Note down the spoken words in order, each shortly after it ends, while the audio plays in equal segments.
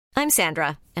I'm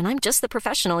Sandra, and I'm just the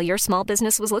professional your small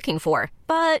business was looking for.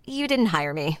 But you didn't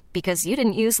hire me because you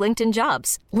didn't use LinkedIn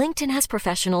Jobs. LinkedIn has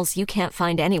professionals you can't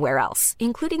find anywhere else,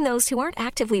 including those who aren't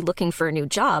actively looking for a new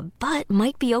job, but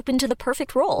might be open to the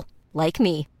perfect role, like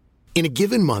me. In a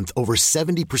given month, over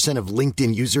 70% of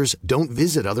LinkedIn users don't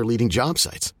visit other leading job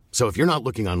sites. So if you're not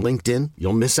looking on LinkedIn,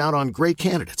 you'll miss out on great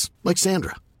candidates like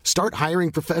Sandra. Start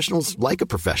hiring professionals like a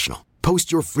professional.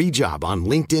 Post your free job on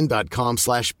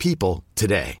linkedin.com/people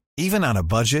today. Even on a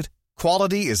budget,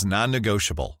 quality is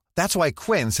non-negotiable. That's why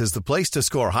Quince is the place to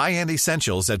score high-end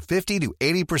essentials at 50 to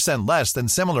 80% less than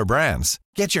similar brands.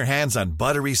 Get your hands on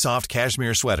buttery soft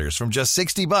cashmere sweaters from just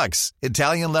 $60,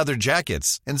 Italian leather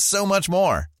jackets, and so much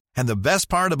more. And the best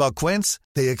part about Quince,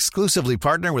 they exclusively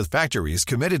partner with factories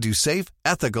committed to safe,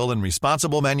 ethical, and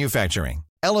responsible manufacturing.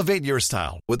 Elevate your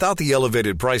style without the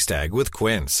elevated price tag with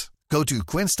Quince. Go to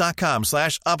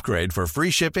quince.com/upgrade for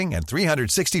free shipping and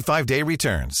 365-day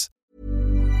returns.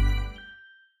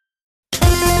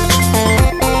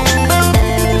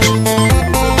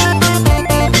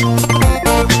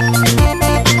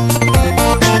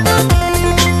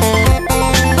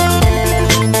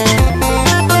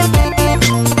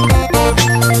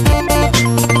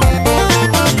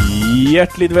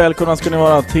 Hjärtligt välkomna ska ni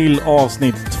vara till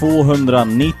avsnitt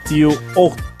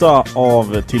 298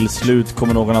 av Till slut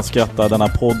kommer någon att skratta, denna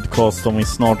podcast som vi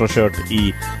snart har kört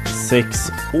i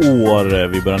 6 år.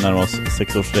 Vi börjar närma oss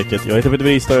 6-årssträcket. Jag heter Peter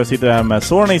Wistad och jag sitter här med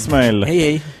Soran Ismail. Hej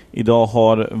hej. Idag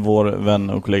har vår vän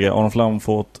och kollega Aron Flam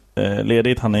fått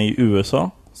ledigt. Han är i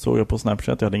USA. Såg jag på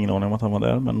Snapchat. Jag hade ingen aning om att han var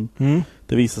där, men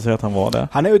det visade sig att han var där.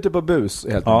 Han är ute på bus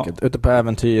helt enkelt. Ute på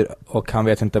äventyr och han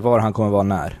vet inte var han kommer vara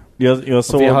när. Jag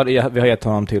såg, vi har gett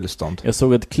honom tillstånd. Jag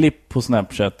såg ett klipp på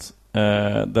Snapchat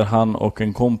där han och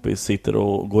en kompis sitter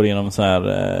och går igenom så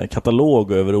här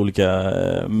katalog över olika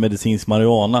medicinsk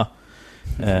marijuana.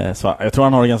 Så jag tror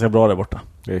han har det ganska bra där borta.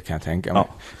 Det kan jag tänka mig.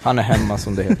 Ja. Han är hemma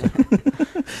som det heter.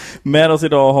 Med oss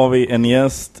idag har vi en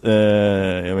gäst.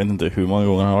 Jag vet inte hur många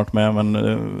gånger han har varit med, men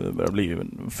det börjar bli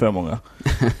för många.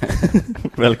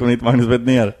 Välkommen hit, Magnus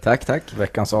Bettner. Tack.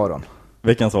 Veckans Aron.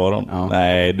 Veckans Aron? Ja.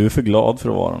 Nej, du är för glad för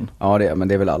att vara Aron. Ja, men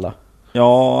det är väl alla.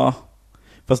 Ja,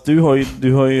 fast du har ju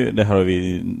det här har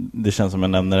vi, det känns som jag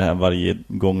nämner det här varje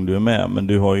gång du är med, men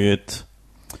du har ju ett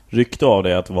rykte av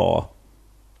dig att vara,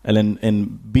 eller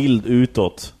en bild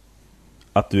utåt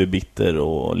att du är bitter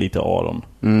och lite Aron.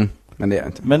 Men det är jag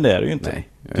inte. Men det är du ju inte. Nej,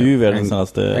 du är ju världens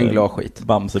senaste en glad skit.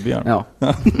 Bamsebjörn. Ja.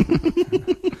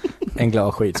 En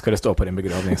glad skit ska det stå på din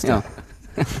begravning. Ja.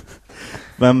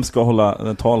 Vem ska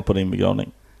hålla tal på din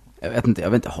begravning? Jag vet inte, jag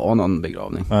vill inte ha någon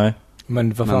begravning. Nej.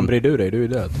 Men vad fan bryr du dig? Du är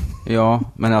död. Ja,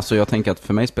 men alltså jag tänker att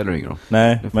för mig spelar det ingen roll.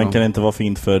 Nej, men kan det inte vara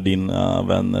fint för dina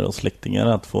vänner och släktingar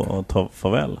att få ta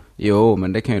farväl? Jo,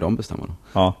 men det kan ju de bestämma då.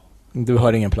 Ja. Du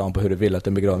har ingen plan på hur du vill att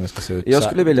en begravning ska se ut? Jag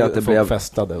skulle vilja att det blev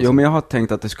festade. Jo, men jag har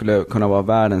tänkt att det skulle kunna vara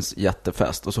världens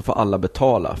jättefest och så får alla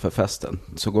betala för festen.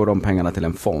 Så går de pengarna till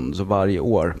en fond, så varje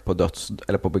år på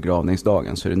eller på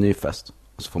begravningsdagen så är det en ny fest.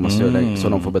 Och så får man se hur länge, så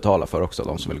de får betala för också,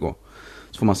 de som vill gå.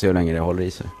 Så får man se hur länge det håller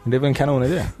i sig. Det är väl en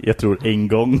kanonidé? Jag tror en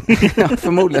gång. Ja,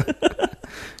 förmodligen.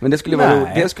 Men det skulle vara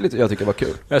det skulle jag tycka var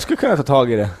kul. Jag skulle kunna ta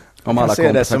tag i det. Om alla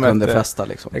kompisar kunde festa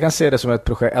liksom. Jag kan se det som ett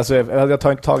projekt. Alltså jag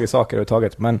tar inte tag i saker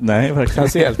överhuvudtaget, men nej,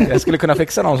 verkligen. Jag skulle kunna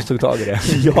fixa någon som tog tag i det.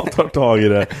 Jag tar tag i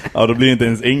det. Ja, då blir det inte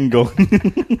ens en gång.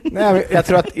 Nej, men jag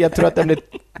tror att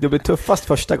det blir tuffast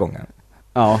första gången.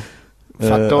 Ja.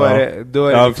 För att då är det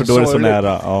för då är det så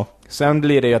nära, ja. Sen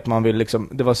blir det ju att man vill liksom,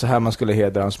 det var så här man skulle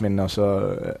hedra hans minne och så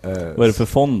vad är det för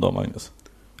fond då, Magnus?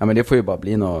 Ja, men det får ju bara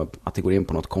bli att det går in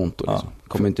på något konto liksom.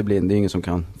 Kommer inte bli, det är ingen som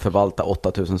kan förvalta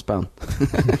 8000 spänn.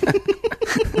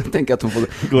 Jag tänker att hon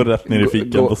får gå rätt ner i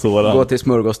fickan på Soran. Gå till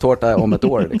smörgåstårta om ett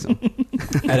år liksom.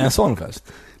 Är det en sån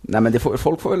fest? Nej, men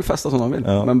folk får väl festa som de vill,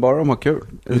 men bara de har kul.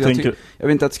 Jag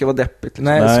vill inte att det ska vara deppigt liksom.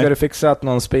 Nej, ska du fixa att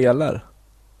någon spelar?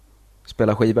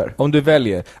 Spela skivor. Om du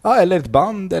väljer. eller ett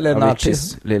band eller en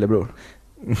artist. Lillebror.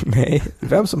 Nej,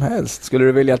 vem som helst. Skulle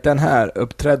du vilja att den här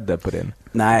uppträdde på din?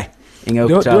 Nej, inga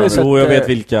uppträdanden. Jag vet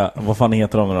vilka. Vad fan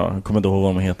heter de då? Jag kommer inte ihåg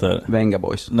vad de heter. Venga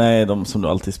Boys. Nej, de som du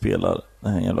alltid spelar.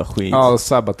 Den här jävla skit. Ja,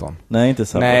 Sabaton. Nej, inte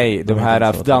Sabaton. Nej, de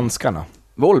här danskarna.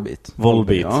 Volbeat.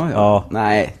 Ja.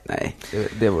 Nej.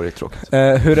 Det vore ju tråkigt.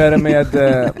 Hur är det med...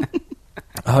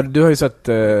 du har ju sett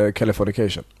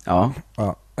Californication. Ja.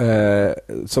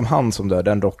 Som han som dör,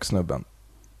 den rocksnubben.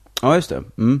 Ja, just det.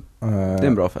 Det är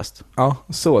en bra fest. Ja,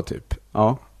 så typ.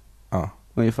 Ja.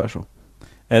 Ungefär så.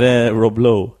 Är det Rob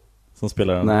Lowe som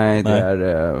spelar den? Nej, det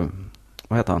är...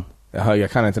 vad heter han?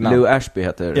 Jag kan inte namn. Lou Ashby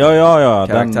heter Ja.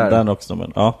 Den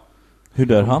rocksnubben. Ja. Hur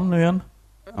dör han nu igen?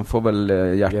 Han får väl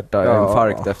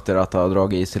hjärtainfarkt efter att ha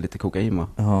dragit i sig lite kokain, va?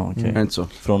 Ja, okej. Är det inte så?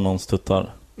 Från någons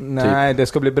tuttar. Nej, det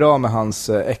ska bli bra med hans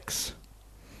ex.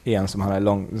 Igen som han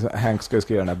är Hank ska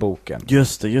skriva den här boken.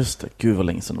 Just det. Gud vad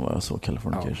länge sedan var jag så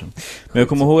Californication. Ja. Men jag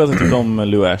kommer ihåg att jag tyckte om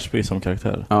Lou Ashby som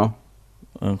karaktär. Ja.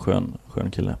 En skön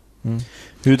kille.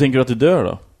 Hur tänker du att du dör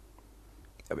då?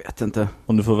 Jag vet inte.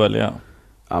 Om du får välja?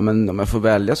 Ja, men om jag får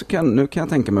välja så kan jag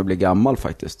tänka mig att bli gammal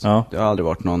faktiskt. Ja. Det har aldrig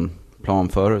varit någon plan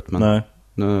förut. Men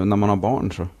nu när man har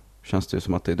barn så känns det ju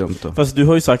som att det är dumt att... Fast du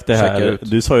har ju sagt det här,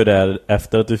 du sa ju det här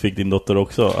efter att du fick din dotter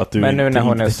också, att du men nu när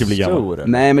hon är ska bli gammal. Stor.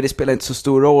 Nej, men det spelar inte så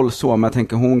stor roll så, men jag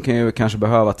tänker hon kan ju kanske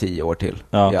behöva 10 år till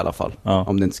i alla fall. Ja.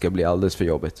 Om det inte ska bli alldeles för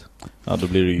jobbigt. Ja, då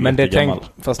blir du ju men det gammal.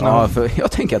 För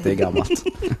jag tänker att det är gammalt.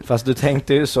 Fast du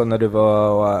tänkte ju så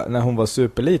när hon var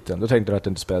superliten, då tänkte du att det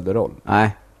inte spelade roll.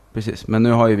 Nej, precis. Men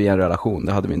nu har ju vi en relation,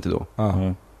 det hade vi inte då.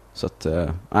 Så att,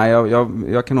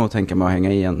 jag kan nog tänka mig att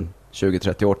hänga i en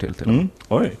 20-30 år till.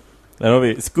 Oj. Där har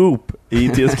vi Scoop i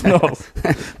ITS knas.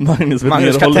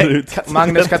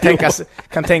 Magnus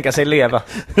kan tänka sig leva.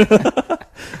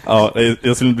 Ja,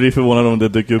 jag skulle bli förvånad om det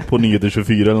dyker upp på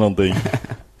 9-24 eller någonting.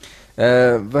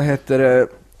 Vad heter det?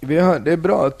 Det är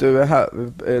bra att du är här.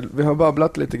 Vi har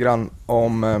babblat lite grann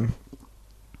om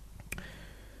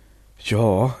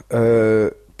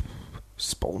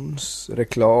spons,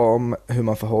 reklam, hur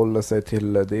man förhåller sig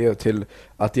till det, till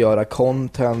att göra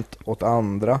content åt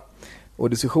andra. Och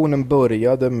diskussionen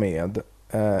började med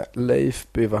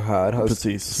Leifby var här, har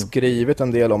skrivit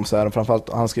en del om så här, framförallt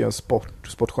han skriver en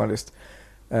sportjournalist,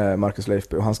 Marcus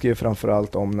Leifby, och han skriver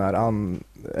framförallt om han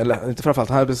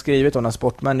har beskrivit om när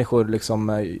sportmänniskor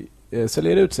liksom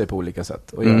säljer ut sig på olika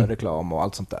sätt och gör reklam och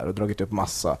allt sånt där och dragit upp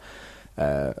massa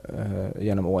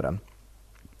genom åren.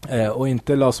 Och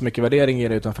inte la så mycket värdering i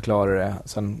det utan förklarade det.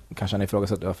 Sen kanske han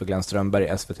ifrågasatte varför Glenn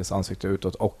Strömberg SVT:s ansikte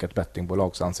utåt och ett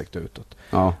bettingbolags ansikte utåt.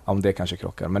 Ja. Om det kanske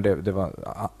krockar. Men det var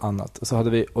annat. Så hade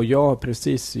vi, och jag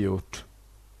precis gjort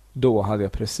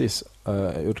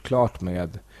klart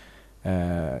med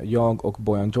jag och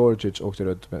Bojan Djordjic åkte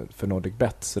ut för Nordic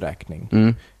Bets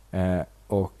räkning.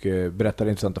 Och berättade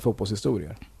intressanta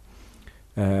fotbollshistorier.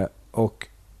 Och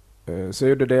så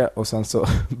gjorde det och sen så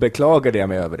beklagade jag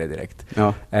mig över det direkt.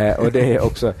 Ja. Och det är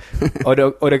också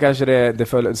och det kanske det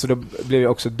föll, så då blev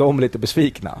också de lite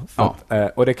besvikna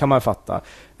och det kan man fatta.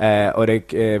 Och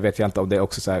det vet jag inte om det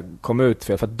också så här kom ut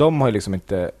fel, för att de har ju liksom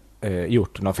inte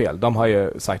gjort något fel. De har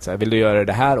ju sagt så här: vill du göra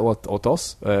det här åt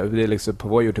oss? Det är liksom på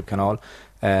vår YouTube-kanal.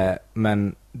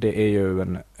 Men det är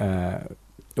ju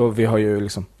och vi har ju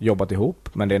liksom jobbat ihop,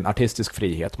 men det är en artistisk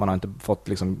frihet. Man har inte fått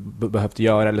liksom behövt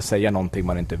göra eller säga någonting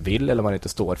man inte vill eller man inte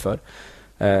står för.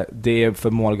 Det är för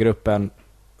målgruppen,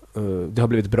 det har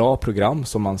blivit ett bra program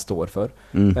som man står för.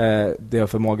 Det är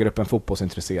för målgruppen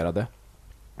fotbollsintresserade.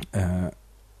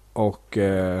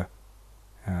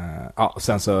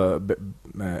 Sen så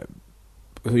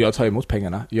hur jag tar emot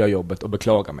pengarna, gör jobbet och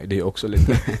beklagar mig. Det är också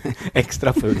lite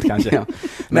extra fult kanske. Ja.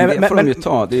 Men det får de ju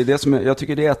ta. Det är det som jag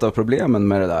tycker det är ett av problemen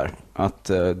med det där. Att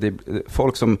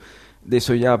det är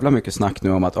så jävla mycket snack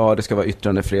nu om att det ska vara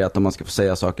yttrandefrihet och man ska få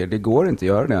säga saker. Det går inte att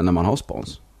göra det när man har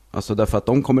spons. Alltså därför att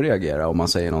de kommer reagera om man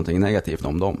säger någonting negativt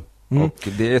om dem. Och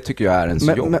det tycker jag är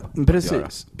ens jobb.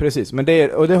 Precis. Men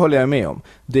det håller jag med om.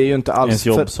 Det är ju inte alls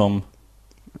ens jobb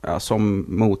som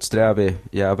motsträvig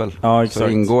jävel. Ja, så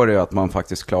ingår det ju att man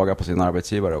faktiskt klagar på sin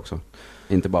arbetsgivare också.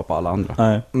 Inte bara på alla andra.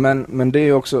 Nej. Men det är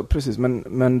ju också, precis,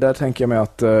 men där tänker jag mig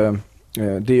att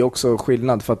det är också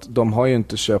skillnad, för att de har ju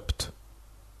inte köpt,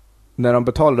 när de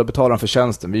betalar, då betalar de för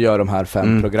tjänsten. Vi gör de här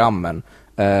 5 programmen.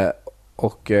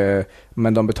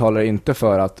 Men de betalar inte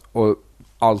för att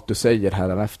allt du säger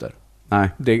härefter. Nej.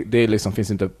 Det liksom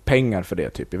finns inte pengar för det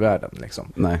typ i världen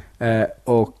liksom. Nej.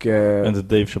 Är inte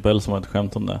Dave Chappelle som har ett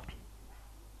skämt om det?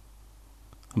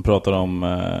 Han pratar om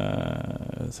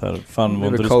så här, fan, var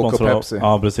inte du sponsor av Pepsi?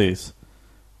 Ja, precis.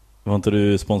 Var inte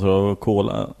du sponsor av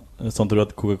Cola? Sa inte du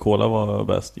att Coca-Cola var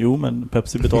bäst? Jo, men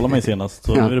Pepsi betalade mig senast,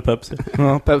 så nu är det Pepsi.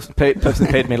 Pepsi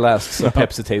paid me last, so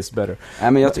Pepsi tastes better.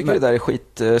 Nej, men jag tycker det där är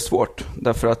skitsvårt.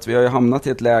 Därför att vi har ju hamnat i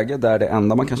ett läge där det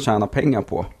enda man kan tjäna pengar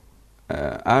på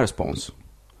är spons.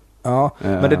 Ja,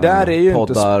 men det där är ju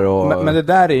inte men det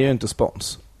där är ju inte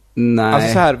spons. Nej,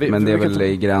 alltså så här, men det är väl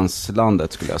i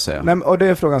gränslandet skulle jag säga. Nej, och det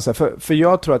är frågan så här, för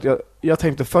jag tror att jag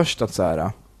tänkte först att så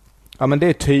här, ja, men det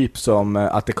är typ som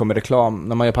att det kommer reklam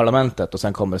när man gör Parlamentet och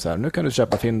sen kommer det så här: nu kan du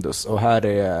köpa Findus och här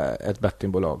är ett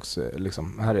bettingbolags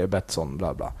liksom, här är Betsson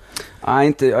bla bla.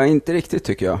 Nej, inte riktigt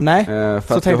tycker jag. Nej,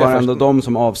 för att du har ändå dem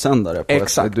som avsändare på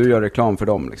att du gör reklam för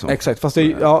dem liksom. Exakt, fast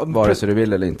vare sig du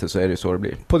vill eller inte så är det så det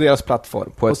blir. På deras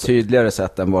plattform. På ett tydligare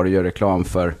sätt än vad du gör reklam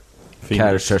för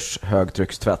Kärchers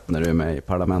högtryckstvätt när du är med i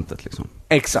Parlamentet liksom.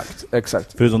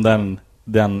 Exakt. Förutom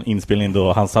den inspelningen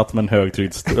då han satt med en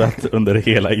högtrycksstöt under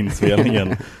hela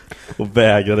inspelningen och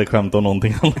vägrade skämta om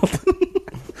någonting annat.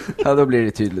 Ja, då blir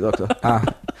det tydligt också.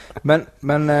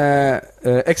 Men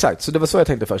exakt, så det var så jag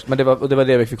tänkte först. Men det var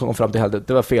det vi fick komma fram till.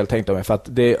 Det var fel tänkt av mig, för att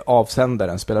det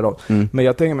avsändaren spelar roll. Men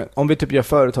jag tänker, om vi typ gör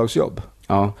företagsjobb.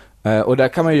 Ja. Och där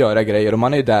kan man ju göra grejer och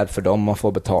man är ju där för dem, man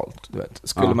får betalt, du vet.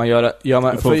 Skulle man göra... Du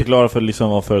får förklara för liksom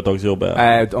vad företagsjobb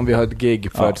är. Om vi har ett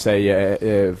gig för att säga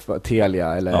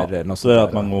Telia eller något sånt där. Så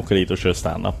att man åker dit och kör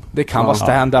stand-up. Det kan vara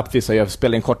stand-up, vissa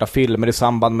spelar in korta filmer i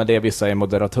samband med det, vissa är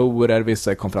moderatorer,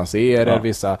 vissa är konferenserer,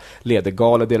 vissa leder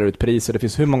galor, delar ut priser. Det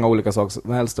finns hur många olika saker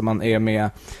som helst där man är med.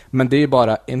 Men det är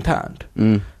bara internt.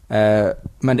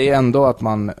 Men det är ändå att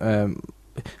man...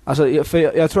 Alltså,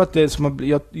 för jag tror att det som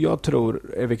jag tror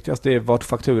är viktigast, det är vart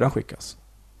fakturan skickas.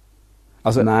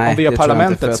 Alltså, nej, om vi gör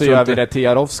parlamentet så gör vi det till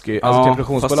Jarowski, alltså till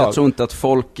produktionsbolag. Fast jag tror inte att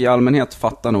folk i allmänhet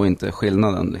fattar nog inte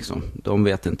skillnaden liksom. De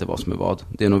vet inte vad som är vad.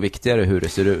 Det är nog viktigare hur det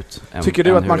ser ut. Tycker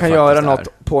du att man kan göra något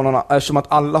på någon, eftersom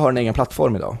att alla har en egen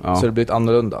plattform idag, så det blir ett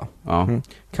annorlunda.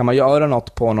 Kan man göra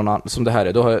något på någon annan, som det här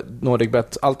är, då har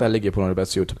NordicBet, allt det här ligger på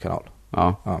NordicBets YouTube-kanal.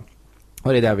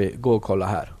 Och det är där vi går och kollar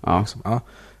här. Liksom.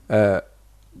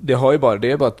 Det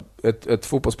är bara ett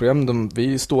fotbollsprogram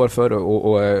vi står för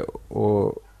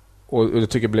och jag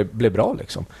tycker det blir bra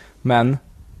liksom. Men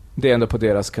det är ändå på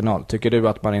deras kanal. Tycker du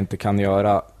att man inte kan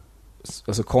göra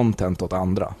alltså content åt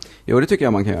andra? Jo, det tycker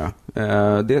jag man kan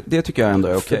göra. Det tycker jag ändå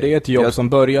är okej. För det är ett jobb som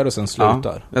börjar och sen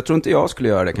slutar. Jag tror inte jag skulle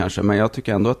göra det kanske, men jag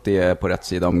tycker ändå att det är på rätt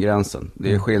sida om gränsen.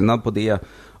 Det är skillnad på det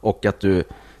och att du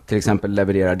till exempel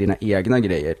levererar dina egna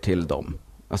grejer till dem.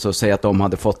 Alltså säg att de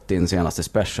hade fått din senaste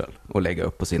special och lägga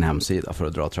upp på sin hemsida för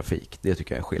att dra trafik. Det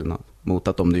tycker jag är skillnad. Mot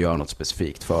att om du gör något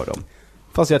specifikt för dem.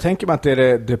 Fast jag tänker mig att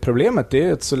det problemet det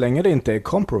är att så länge det inte är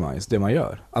compromise det man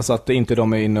gör. Alltså att det inte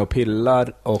de är inne och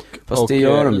pillar och... Fast det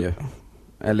gör de ju.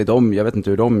 Eller jag vet inte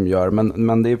hur de gör.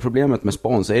 Men det är problemet med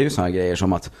spons är ju såna här grejer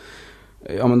som att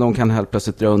men de kan helt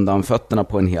plötsligt dra undan fötterna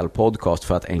på en hel podcast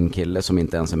för att en kille som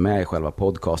inte ens är med i själva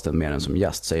podcasten mer än som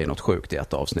gäst säger något sjukt i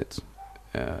ett avsnitt.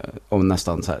 Om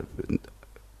nästan så här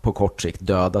på kort sikt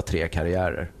döda 3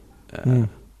 karriärer.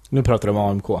 Nu pratar du om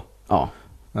AMK. Ja.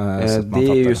 Det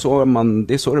är ju så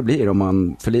det är så det blir om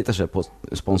man förlitar sig på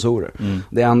sponsorer.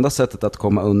 Det enda sättet att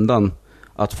komma undan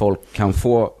att folk kan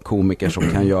få komiker som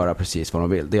kan göra precis vad de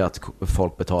vill, det är att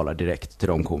folk betalar direkt till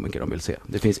de komiker de vill se.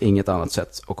 Det finns inget annat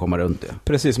sätt att komma runt det.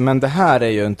 Precis, men det här är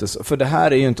ju inte för det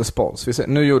här är ju inte spons.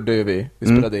 Nu gjorde ju vi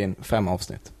spelade in 5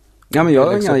 avsnitt. Ja, men jag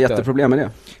har inga jätteproblem med det.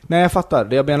 Nej, jag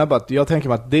fattar. Jag menar bara att jag tänker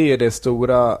mig att det är det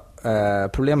stora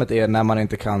problemet är när man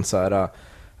inte kan så här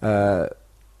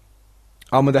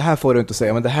ja, men det här får du inte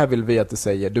säga, men det här vill vi att du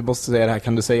säger. Du måste säga det här,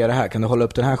 kan du säga det här? Kan du hålla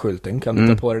upp den här skylten? Kan du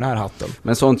ta på den här hatten?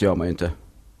 Men sånt gör man ju inte.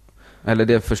 Eller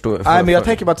det förstår jag. Nej, men jag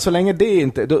tänker bara att så länge det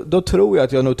inte, då tror jag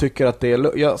att jag nog tycker att det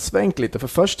är, jag svängt lite, för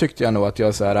först tyckte jag nog att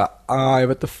jag så här, jag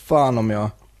vet inte fan om jag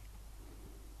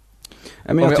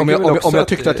om jag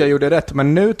tyckte att jag gjorde rätt.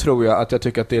 Men nu tror jag att jag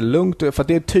tycker att det är lugnt, för att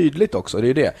det är tydligt också, det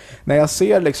är det. När jag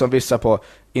ser liksom vissa på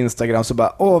Instagram så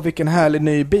bara, vilken härlig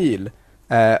ny bil.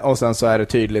 Och sen så är det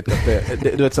tydligt att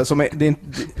du vet, så,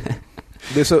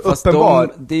 det är så uppenbart.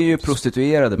 Det är ju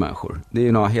prostituerade människor. Det är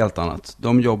ju något helt annat.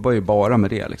 De jobbar ju bara med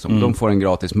det liksom. De får en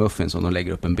gratis muffins om de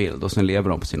lägger upp en bild och sen lever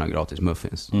de på sina gratis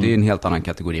muffins. Det är ju en helt annan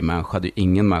kategori människa. Det är ju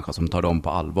ingen människa som tar dem på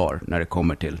allvar när det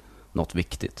kommer till något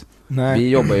viktigt. Nej. Vi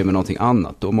jobbar ju med någonting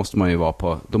annat. Då måste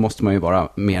man ju vara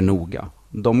mer noga.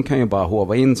 De kan ju bara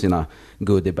hova in sina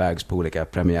goodiebags på olika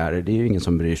premiärer. Det är ju ingen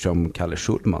som bryr sig om Kalle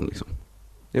Schulman liksom.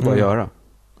 Det är bara att göra.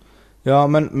 Ja,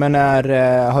 men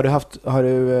har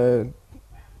du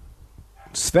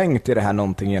svängt i det här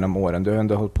någonting genom åren? Du har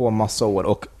ändå hållit på massa år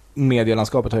och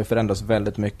medielandskapet har ju förändrats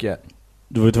väldigt mycket.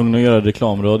 Du var ju tvungen att göra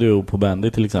reklamradio på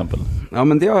Bandy till exempel. Ja,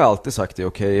 men det har jag alltid sagt är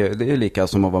okej. Det är ju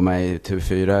som att vara med i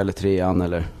TV4 eller 3an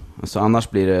eller... Så annars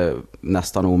blir det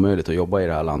nästan omöjligt att jobba i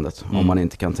det här landet. Om man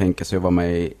inte kan tänka sig att vara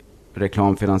med i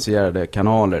reklamfinansierade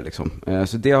kanaler liksom.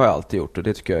 Så det har jag alltid gjort och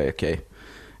det tycker jag är okej.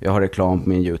 Jag har reklam på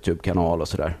min YouTube-kanal och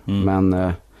sådär. Men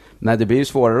nej, det blir ju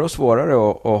svårare och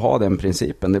svårare att ha den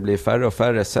principen. Det blir färre och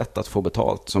färre sätt att få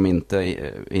betalt som inte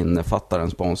innefattar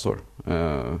en sponsor.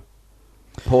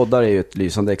 Poddar är ju ett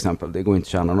lysande exempel. Det går inte att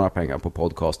tjäna några pengar på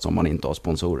podcast som man inte har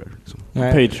sponsorer. Liksom.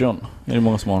 Patreon, är det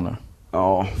många som har det?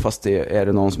 Ja, fast är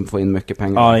det någon som får in mycket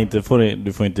pengar? Ja,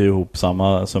 du får inte ihop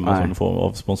samma summa som du får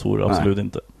av sponsorer, absolut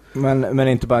inte. Men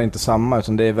inte samma,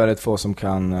 utan det är väldigt få som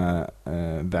kan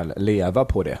väl leva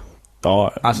på det.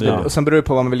 Ja, alltså sen beror det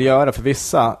på vad man vill göra. För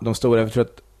vissa, de stora, jag tror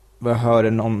att jag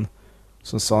hörde någon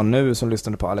som sa nu, som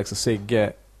lyssnade på Alex och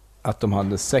Sigge, att de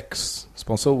hade 6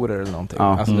 sponsorer eller någonting.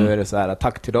 Ja. Alltså nu är det så här,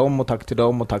 tack till dem och tack till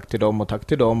dem och tack till dem och tack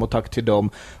till dem och tack till dem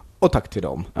och tack till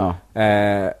dem. Ja.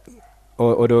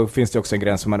 Och då finns det också en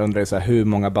gräns som man undrar så här, hur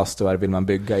många bastuar vill man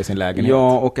bygga i sin lägenhet?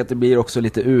 Ja, och att det blir också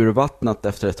lite urvattnat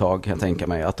efter ett tag, kan jag tänka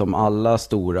mig. Att om alla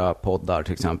stora poddar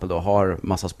till exempel då har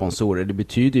massa sponsorer, det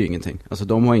betyder ju ingenting. Alltså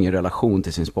de har ingen relation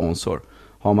till sin sponsor.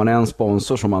 Har man en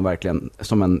sponsor som man verkligen,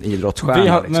 som en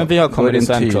idrottsstjärna men vi har Comedy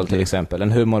Central tydlig till exempel,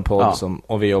 en humorpodd Ja.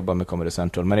 och vi jobbar med Comedy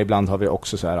Central, men ibland har vi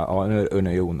också så här, ja, nu är det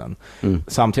Unionen.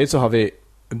 Samtidigt så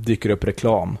dyker upp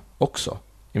reklam också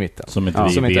i mitten. Som inte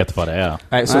vi vet vad det är.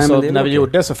 Nej, så när vi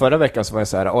gjorde så förra veckan så var jag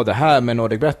så här, det här med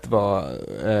NordicBet var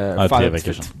 3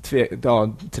 veckor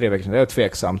sedan. 3 veckor sedan, det är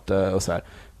tveksamt och så här.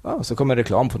 Ja, så kommer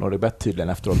reklam på NordicBet tydligen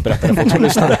efteråt, berättade för att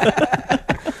lyssnade.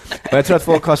 Och jag tror att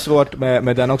folk har svårt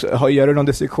med den också. Gör du någon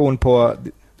distinktion på,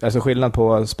 alltså skillnad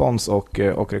på spons och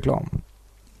reklam?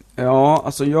 Ja,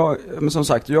 alltså men som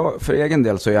sagt, för egen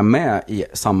del så är jag med i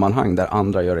sammanhang där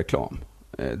andra gör reklam.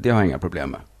 Det har jag inga problem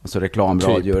med. Alltså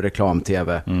reklamradio,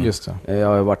 reklam-tv. Just det. Jag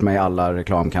har varit med i alla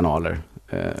reklamkanaler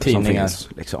som finns.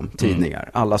 Liksom. Tidningar.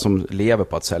 Alla som lever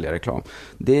på att sälja reklam.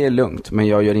 Det är lugnt, men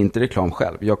jag gör inte reklam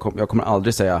själv. Jag kommer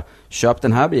aldrig säga, köp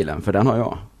den här bilen, för den har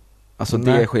jag. Alltså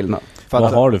det är skillnad.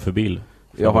 Vad har du för bil?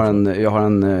 Jag har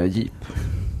en Jeep.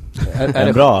 Är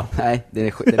det bra? Nej, den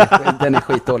är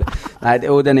skitdålig. Nej,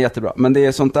 den är jättebra. Men det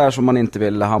är sånt där som man inte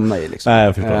vill hamna i. Liksom. Nej,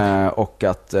 jag förstår. Och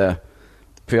att...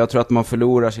 För jag tror att man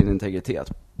förlorar sin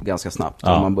integritet ganska snabbt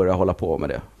om man börjar hålla på med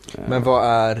det. Men vad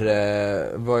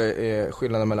är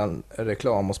skillnaden mellan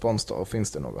reklam och spons då?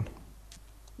 Finns det någon?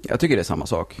 Jag tycker det är samma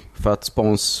sak. För att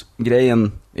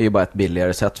sponsgrejen är ju bara ett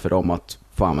billigare sätt för dem att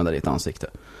få använda ditt ansikte.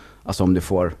 Alltså om du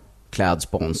får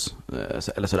klädspons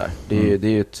eller sådär. Det är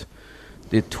ju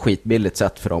ett skitbilligt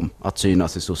sätt för dem att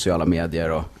synas i sociala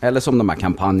medier. Eller som de här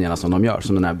kampanjerna som de gör.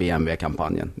 Som den här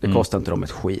BMW-kampanjen. Det kostar inte dem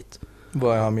ett skit.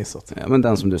 Vad jag har missat? Ja, men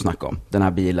den som du snackade om. Den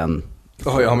här bilen.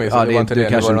 Jag har missat. Det var inte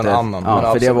det var någon annan. Ja, för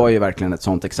absolut. Det var ju verkligen ett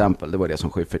sånt exempel. Det var det som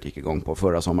Schyffert gick igång på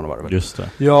förra sommaren var det väl. Just det.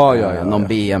 Ja. Någon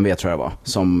BMW tror jag var.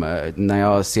 Som, när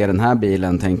jag ser den här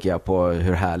bilen tänker jag på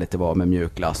hur härligt det var med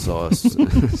mjukglass och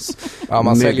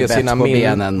man säljer sina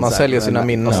benen. Man säljer sina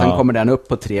minnen. Och sen kommer den upp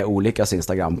på 3 olika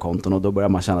Instagram-konton och då börjar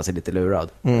man känna sig lite lurad.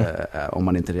 Om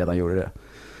man inte redan gjorde det.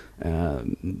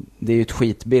 Det är ju ett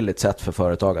skitbilligt sätt för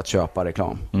företag att köpa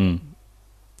reklam.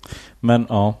 Men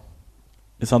ja,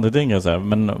 samtidigt tänker jag så här,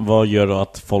 men vad gör då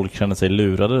att folk känner sig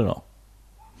lurade då?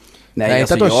 Nej,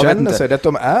 inte att de känner sig, det att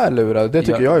de är lurade, det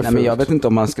tycker jag är fult. Men jag vet inte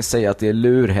om man ska säga att det är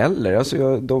lur heller. Alltså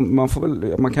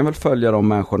man kan väl följa de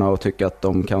människorna och tycka att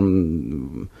de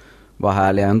kan vara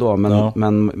härliga ändå,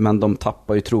 men de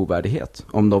tappar ju trovärdighet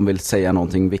om de vill säga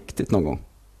någonting viktigt någon gång.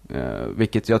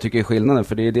 Vilket jag tycker är skillnaden,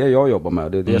 för det är det jag jobbar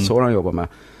med, det är det Soran jobbar med.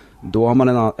 Då har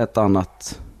man ett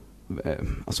annat...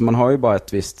 Alltså man har ju bara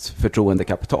ett visst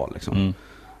förtroendekapital liksom.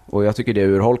 Och jag tycker det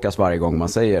urholkas varje gång man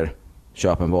säger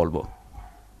köp en Volvo.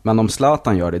 Men om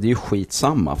Zlatan gör det är ju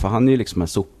skitsamma, för han är ju liksom en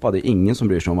sopa. Det är ingen som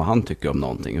bryr sig om vad han tycker om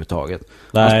någonting överhuvudtaget.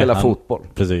 Han spelar fotboll.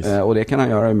 Precis. Och det kan han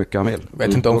göra hur mycket han vill.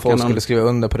 Vet inte om folk skulle skriva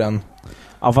under på den.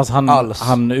 Ja, fast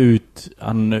han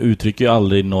uttrycker ju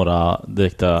aldrig några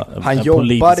direkta han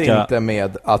jobbar inte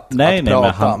med att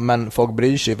prata, men folk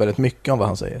bryr sig väldigt mycket om vad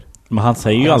han säger. Men han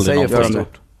säger ju aldrig någonting.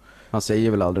 Han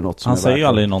säger väl aldrig något som han säger ju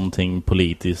aldrig någonting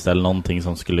politiskt eller någonting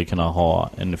som skulle kunna ha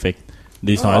en effekt.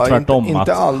 Det är snarare tvärtom, inte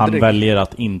att han väljer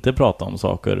att inte prata om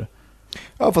saker.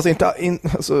 Ja, fast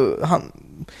alltså,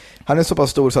 han är så pass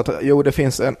stor så att det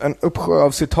finns en uppsjö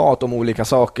av citat om olika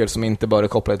saker som inte bara är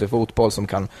kopplade till fotboll, som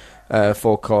kan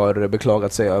folk har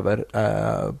beklagat sig över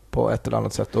på ett eller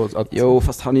annat sätt.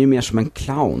 Fast han är ju mer som en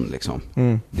clown liksom.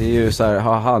 Det är ju så här,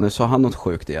 haha, nu sa han något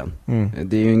sjukt igen.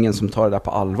 Det är ju ingen som tar det där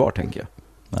på allvar, tänker jag.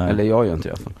 Nej. Eller jag gör inte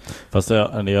det. Fast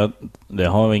det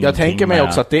har ingenting. Jag tänker mig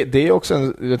också att det är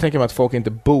också jag tänker mig att folk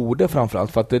inte borde,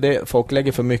 framförallt för att folk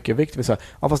lägger för mycket vikt vid så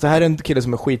här, fast det här är en kille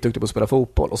som är skitduktig på att spela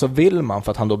fotboll, och så vill man,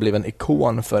 för att han då blir en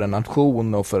ikon för en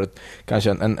nation och för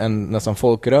kanske en nästan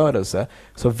folkrörelse,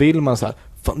 så vill man så här,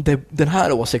 den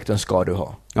här åsikten ska du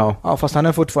ha. Ja, fast han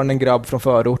är fortfarande en grabb från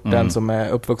förorten som är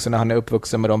uppvuxen, han är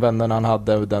uppvuxen med de vännerna han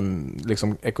hade, den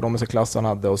liksom ekonomiska klass han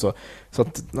hade, och så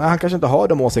att han kanske inte har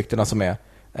de åsikterna som är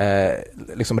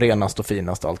liksom renast och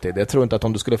finast alltid. Jag tror inte att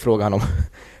om du skulle fråga han om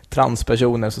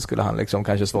transpersoner så skulle han liksom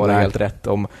kanske svara helt rätt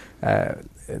om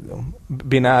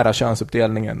binära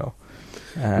könsuppdelningen och,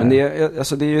 men det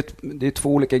är 2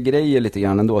 olika grejer lite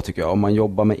grann ändå, tycker jag. Om man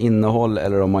jobbar med innehåll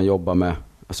eller om man jobbar med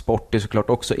sport, är såklart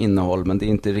också innehåll, men det är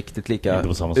inte riktigt lika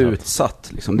utsatt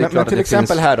liksom. Det är men till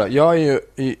exempel här då, jag är ju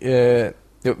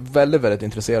Jag är väldigt, väldigt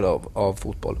intresserad av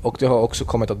fotboll. Och det har också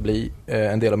kommit att bli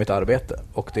en del av mitt arbete.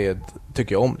 Och det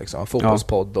tycker jag om, liksom.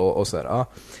 Fotbollspodd och sådär.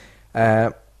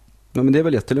 Ja, men det är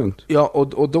väl jättelugnt. Ja,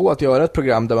 och då att göra ett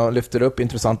program där man lyfter upp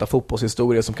intressanta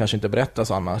fotbollshistorier som kanske inte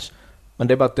berättas annars. Men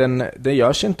det är bara att det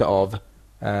görs inte av...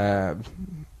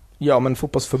 men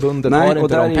fotbollsförbundet har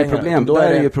inte de pengarna. Då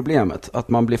är det ju problemet att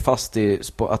man blir fast i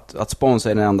att spons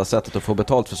är det enda sättet att få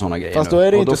betalt för såna grejer. Fast då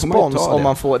är det inte spons om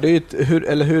man får... Det är ju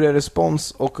hur är det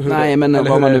spons och hur... Nej, men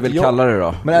vad man nu vill kalla det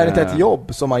då. Men är det inte ett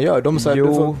jobb som man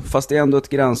gör? Fast det är ändå ett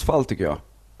gränsfall tycker jag.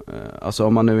 Alltså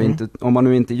om man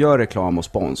nu inte gör reklam och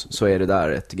spons så är det där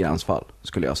ett gränsfall,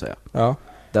 skulle jag säga. Ja.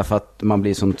 Därför att man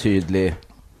blir som tydlig...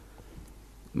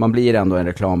 Man blir ändå en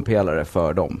reklampelare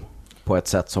för dem. På ett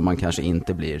sätt som man kanske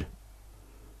inte blir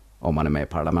om man är med i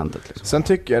parlamentet. Liksom. Sen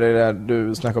tycker jag det där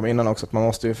du snackade om innan också, att man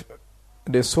måste ju...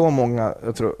 Det är så många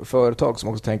företag som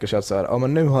också tänker sig att så här,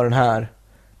 men nu har den här...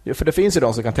 För det finns ju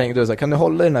de som kan tänka, så här, kan du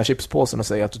hålla i den här chipspåsen och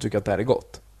säga att du tycker att det här är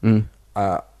gott?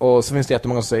 Och så finns det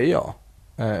jättemånga som säger ja.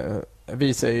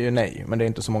 Vi säger ju nej, men det är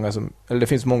inte så många som... Eller det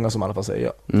finns många som i alla fall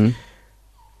säger ja.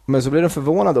 Men så blir de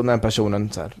förvånade om den personen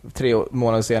så här, 3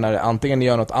 månader senare antingen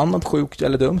gör något annat sjukt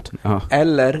eller dumt,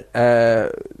 eller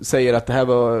säger att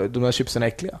de här chipsen är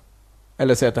äckliga.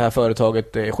 Eller säger att det här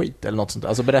företaget är skit eller något sånt.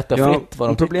 Alltså berätta fritt vad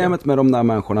de problemet tycker. med de där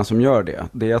människorna som gör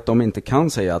det är att de inte kan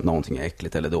säga att någonting är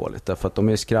äckligt eller dåligt. Därför att de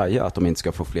är skraja att de inte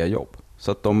ska få fler jobb.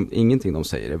 Så att ingenting de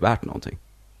säger är värt någonting.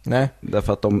 Nej.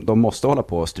 Därför att de måste hålla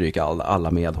på och stryka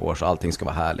alla medhår så allting ska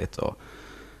vara härligt och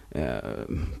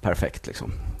perfekt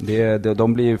liksom.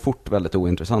 De blir fort väldigt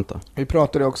ointressanta. Vi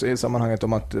pratade också i sammanhanget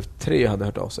om att 3 hade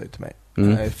hört av sig till mig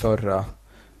i förra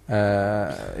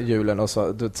julen och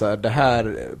sa så här, det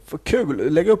här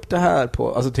kul, lägg upp det här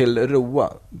på, alltså till ROA,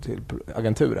 till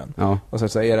agenturen. Ja. Och så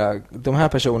säger de här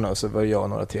personerna, så var jag och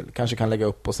några till kanske kan lägga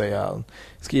upp och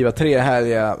skriva 3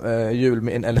 härliga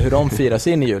eller hur de firar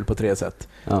sin jul på 3 sätt.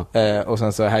 Ja. Och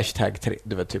sen så hashtag 3,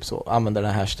 det var typ så, använda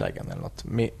den här hashtaggen eller något,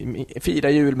 fira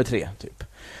jul med 3 typ.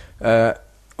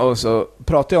 Och så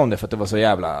pratade jag om det för att det var så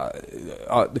jävla...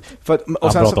 Jag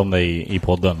pratade om det i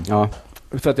podden. Ja.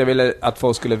 För att jag ville att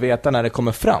folk skulle veta när det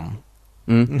kommer fram.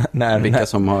 Vilka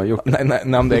som har gjort det.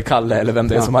 När om det är Kalle eller vem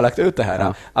det är som har lagt ut det här.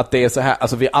 Ja. Att det är så här,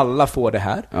 alltså vi alla får det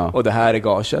här. Ja. Och det här är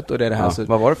gaget och det är det här. Så...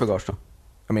 Vad var det för gage då?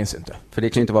 Jag minns inte. För det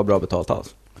kan ju inte vara bra betalt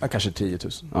alls. Ja, kanske 10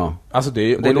 000. Ja. Alltså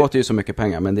det låter ju så mycket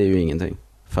pengar, men det är ju ingenting.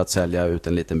 För att sälja ut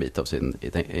en liten bit av sin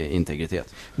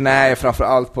integritet. Nej,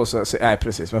 framförallt på så... Nej,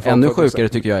 precis. Men ännu sjukare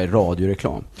tycker jag är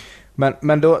radioreklam.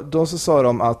 Men då så sa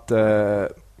de att...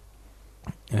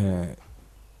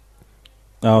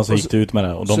 Ja, så gick det ut med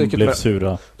det och de blev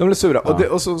sura. De blev sura. Ja.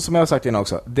 Och så, som jag har sagt innan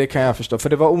också, det kan jag förstå. För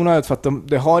det var onödigt för att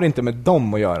det har inte med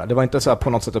dem att göra. Det var inte så här på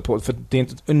något sätt för det är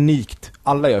inte unikt.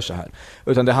 Alla gör så här.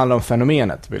 Utan det handlar om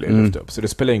fenomenet, vill jag lyfta upp. Så det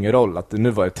spelar ingen roll att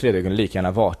nu var det 3 gånger lika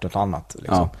gärna varit något annat.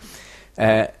 Liksom.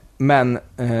 Ja. Men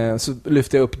så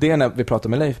lyfte jag upp det när vi pratade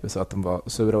med Leif, så att de var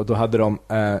sura. Och då hade de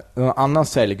en annan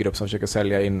säljgrupp som försöker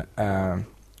sälja in...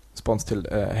 spons till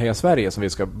Heja Sverige som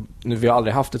vi har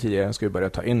aldrig haft det tidigare, ska vi börja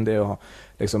ta in det och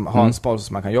liksom ha en sponsor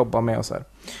som man kan jobba med och så här.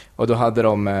 Och då hade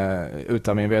de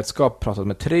utan min vetskap pratat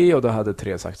med 3 och då hade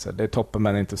 3 sagt så här, det är toppen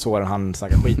men inte så han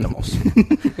snackar skit om oss.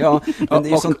 Ja, men det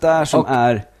är ju sånt där som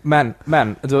är...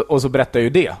 Men och så berättar ju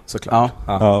det såklart.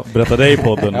 Ja, berätta det i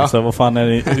podden. Ja. Så vad fan är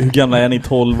ni, hur gamla är ni?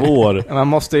 12 år? Man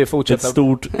måste ju fortsätta. Ett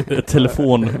stort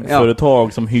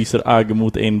telefonföretag som hyser agg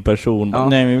mot en person. Ja.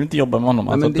 Nej, vi vill inte jobba med honom.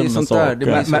 Nej, men det är sånt där, det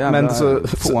blir så jävla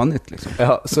fånigt liksom.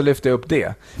 Ja, så lyfte jag upp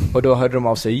det. Och då hörde de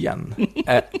av sig igen.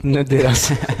 Nu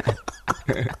deras...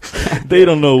 They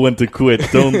don't know when to quit,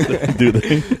 don't do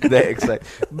that. Det är exakt.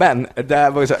 Men det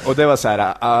var så här, och det var så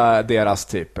här deras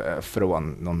typ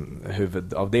från någon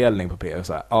huvudavdelning på PR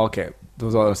så här. Okej.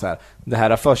 Då sa de så här, det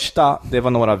här första, det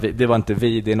var inte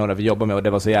vi, det är några vi jobbar med och det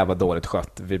var så jävla dåligt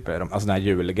skött. Alltså den här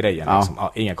julgrejen liksom,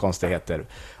 inga konstigheter.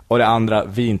 Och det andra,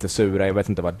 vi är inte sura, jag vet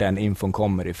inte var den infon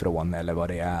kommer ifrån eller vad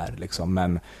det är liksom,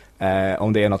 men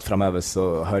om det är något framöver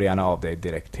så hör gärna av dig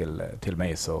direkt till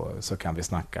mig så kan vi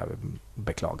snacka,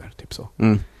 beklagar typ så.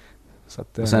 Så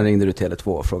att, och sen ringde du Tele2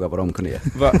 och frågade vad de kunde ge.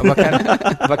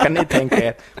 Vad kan ni tänka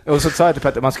er? Och så sa jag till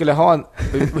Petter, man skulle ha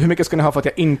hur mycket ska ni ha för att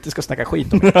jag inte ska snacka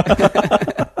skit om det?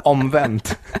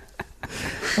 Omvänt.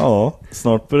 Ja,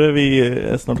 snart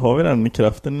har vi den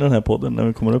kraften i den här podden när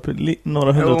vi kommer upp i några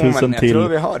 100 000 till. Jag tror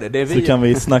vi har det. Det är vi. Så kan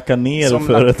vi snacka ner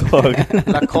företag.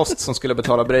 Lacoste som skulle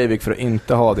betala Breivik för att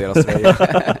inte ha deras tröja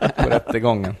på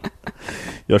rättegången.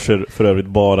 Jag kör för övrigt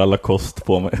bara Lacoste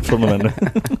på mig från och med.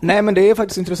 Nej, men det är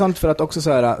faktiskt intressant för att också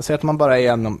så här, säg att man bara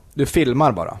är du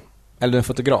filmar bara. Eller du är en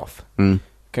fotograf. Kan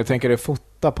du tänka dig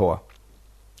fota på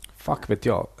fuck vet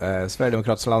jag,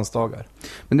 Sverigedemokratiska landsdagar.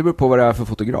 Men det beror på vad det är för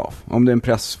fotograf. Om det är en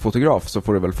pressfotograf så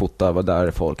får du väl fota vad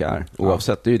där folk är.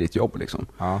 Oavsett, det är ju ditt jobb liksom.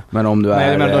 Ja. Men om du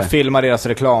är men de filmar deras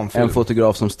reklamfilm. en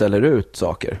fotograf som ställer ut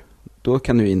saker, då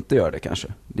kan du inte göra det kanske.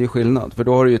 Det är skillnad, för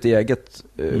då har du ju ett eget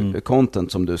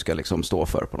content som du ska liksom stå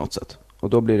för på något sätt. Och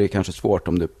då blir det kanske svårt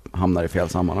om du hamnar i fel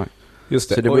sammanhang.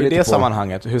 Just det, och i det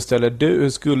sammanhanget, hur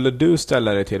skulle du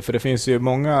ställa dig till? För det finns ju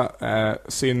många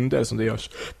synder som det görs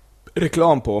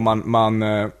reklam på. Man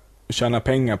tjänar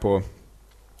pengar på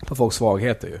folks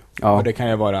svagheter ju. Ja. Och det kan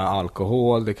ju vara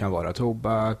alkohol, det kan vara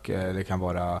tobak, det kan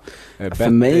vara betting. För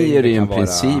mig är det ju en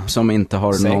princip som inte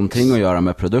har någonting att göra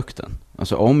med produkten.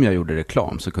 Alltså om jag gjorde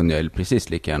reklam så kunde jag precis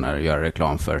lika gärna göra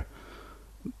reklam för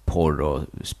porr och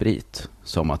sprit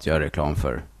som att göra reklam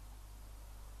för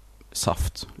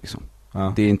saft liksom.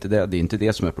 Ja. Det är inte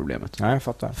det som är problemet. Nej, jag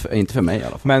fattar. Inte för mig i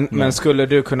alla fall. Men skulle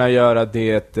du kunna göra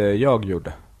det jag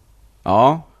gjorde?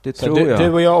 Ja, det tror jag.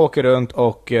 Du och jag åker runt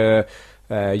och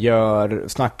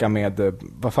snackar med,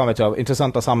 vad fan vet jag,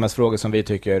 intressanta samhällsfrågor som vi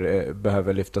tycker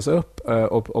behöver lyftas upp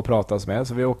och pratas med.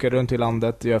 Så vi åker runt i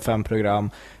landet, gör 5 program.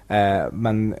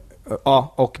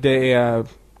 Och det är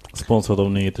sponsrat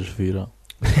av Nyheter 24.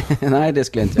 Nej, det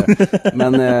skulle jag inte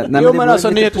göra. Men alltså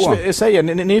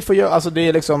ni får göra, alltså det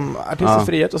är liksom artistens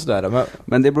frihet och sådär.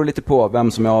 Men det beror lite på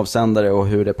vem som är avsändare och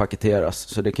hur det paketeras.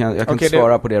 Så jag kan inte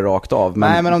svara på det rakt av.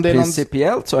 Men om det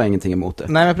principiellt så har jag ingenting emot det.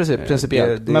 Nej, men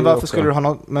principiellt. Men varför skulle du ha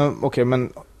något?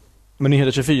 Men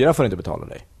Nyheter 24 får inte betala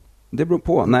dig. Det beror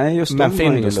på. Nej, just de har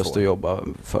ingen lust att jobba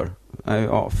för.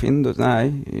 Ja, Findus,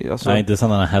 nej. Alltså. Nej, inte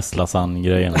sådana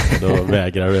Hässla-Sand-grejerna. Då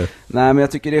vägrar du. Nej, men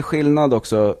jag tycker det är skillnad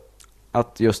också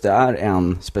att just det är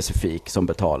en specifik som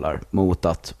betalar mot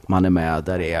att man är med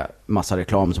där det är massa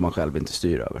reklam som man själv inte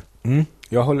styr över.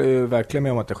 Jag håller ju verkligen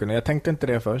med om att det är skillnad. Jag tänkte inte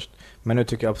det först, men nu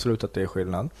tycker jag absolut att det är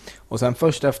skillnad. Och sen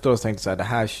först efteråt så tänkte jag så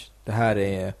här, det här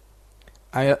är...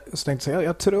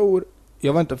 Jag tror...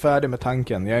 Jag var inte färdig med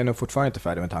tanken. Jag är nog fortfarande inte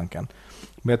färdig med tanken.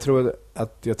 Men jag tror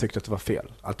att jag tyckte att det var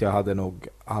fel. Att jag hade nog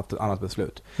haft ett annat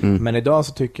beslut. Men idag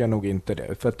så tycker jag nog inte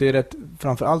det. För att det är rätt,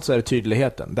 framförallt så är det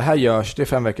tydligheten. Det här görs, det är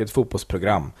 5 veckor ett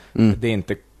fotbollsprogram. Det är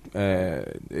inte...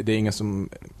 det är ingen som...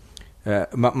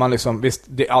 man liksom, visst,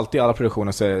 det är alltid i alla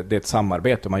produktioner så är det ett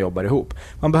samarbete och man jobbar ihop.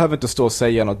 Man behöver inte stå och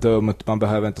säga något dumt. Man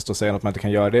behöver inte stå och säga något man inte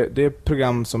kan göra. Det är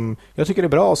program som jag tycker är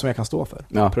bra och som jag kan stå för.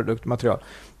 Ja. Produktmaterial.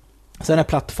 Sen är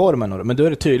plattformen, men då är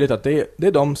det tydligt att det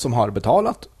är de som har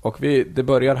betalat och det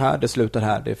börjar här, det slutar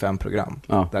här, det är 5 program.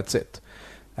 Ja. That's it.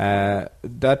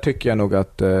 Där tycker jag nog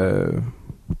att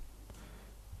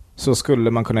så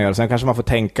skulle man kunna göra. Sen kanske man får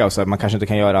tänka och så här, man kanske inte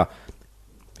kan göra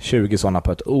 20 sådana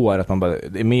på ett år, att man bara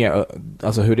är med,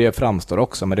 alltså hur det framstår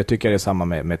också, men det tycker jag är samma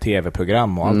med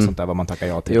tv-program och allt sånt där, vad man tackar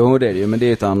ja till. Jo, det är det ju, men det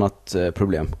är ett annat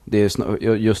problem. Det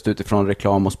är just utifrån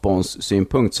reklam- och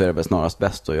spons-synpunkt så är det väl snarast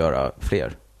bäst att göra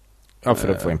fler. Ja, för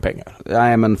att få in pengar.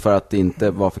 Nej, men för att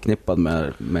inte vara förknippad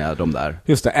med de där.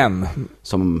 Just det,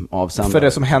 som avsändare. För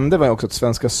det som hände var ju också att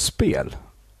Svenska Spel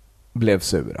blev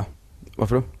sura.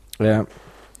 Varför då?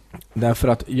 Därför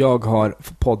att jag har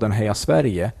podden Heja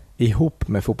Sverige ihop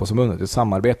med Fotbollsförbundet, ett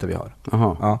samarbete vi har.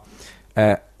 Aha.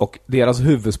 Ja. Och deras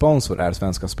huvudsponsor är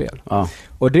Svenska Spel. Ja.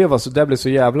 Och det blev så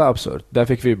jävla absurt. Där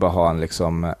fick vi bara ha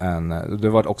det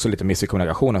var också lite miss i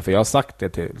kommunikationen, för jag har sagt det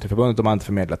till förbundet, de har inte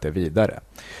förmedlat det vidare.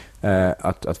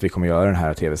 Att vi kommer göra den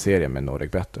här tv-serien med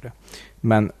Nordic Bet och det.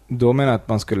 Men då menar jag att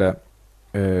man skulle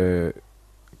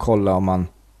kolla om man...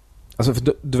 Alltså,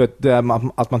 för du vet, det är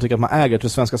att man tycker att man äger. För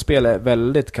Svenska Spel är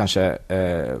väldigt kanske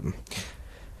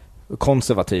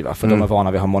konservativa, för de är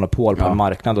vana vid att ha monopol på en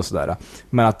marknad och sådär.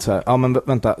 Men att,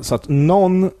 så att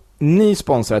ni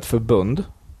sponsrar ett förbund.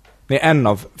 Ni är en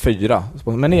av 4,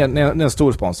 men ni är en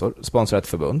stor sponsrar ett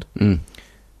förbund.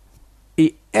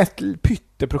 I ett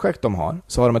pytteprojekt de har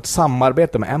så har de ett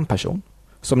samarbete med en person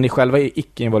som ni själva är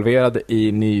icke involverade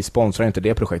i. Ni sponsrar inte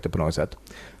det projektet på något sätt.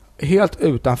 Helt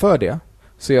utanför det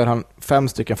så gör han 5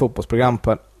 stycken fotbollsprogram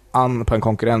på en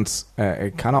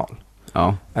konkurrenskanal.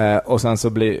 Ja. Och sen så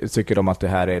tycker de att det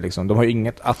här är liksom, de har ju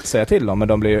inget att säga till om, men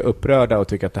de blir upprörda och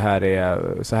tycker att det här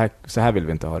är så här vill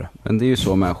vi inte ha det. Men det är ju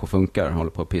så människor funkar,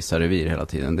 håller på att pissa revir hela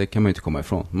tiden. Det kan man ju inte komma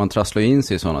ifrån. Man trasslar in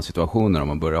sig i sådana situationer om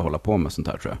man börjar hålla på med sånt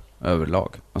här, tror jag,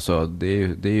 överlag. Alltså det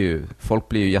är ju folk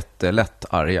blir ju jättelätt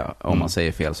arga om man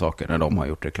säger fel saker när de har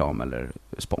gjort reklam eller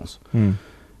spons.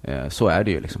 Så är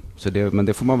det ju liksom. Men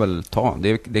det får man väl ta.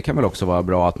 Det kan väl också vara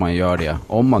bra att man gör det.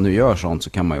 Om man nu gör sånt så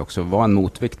kan man ju också vara en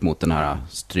motvikt mot den här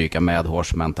stryka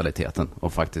medhårsmentaliteten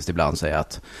och faktiskt ibland säga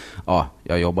att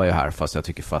jag jobbar ju här fast jag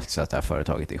tycker faktiskt att det här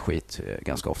företaget är skit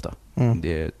ganska ofta.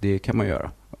 Det kan man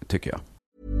göra, tycker jag.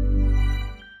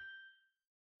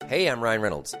 Hey, I'm Ryan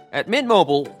Reynolds. At Mint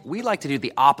Mobile, we like to do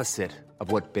the opposite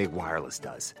of what Big Wireless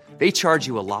does. They charge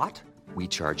you a lot, we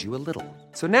charge you a little.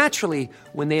 So naturally,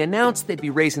 when they announced they'd be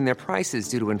raising their prices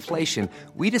due to inflation,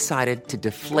 we decided to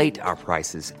deflate our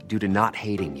prices due to not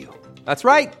hating you. That's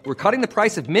right. We're cutting the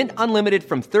price of Mint Unlimited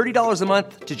from $30 a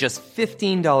month to just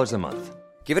 $15 a month.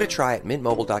 Give it a try at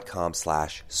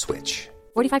mintmobile.com/switch.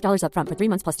 $45 up front for 3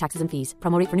 months plus taxes and fees.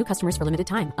 Promo rate for new customers for limited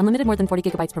time. Unlimited more than 40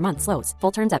 gigabytes per month. Slows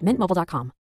full terms at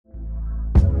mintmobile.com.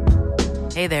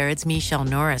 Hey there, it's Michelle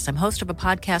Norris. I'm host of a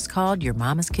podcast called Your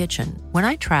Mama's Kitchen.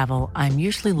 When I travel, I'm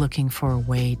usually looking for a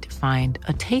way to find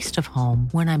a taste of home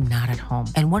when I'm not at home.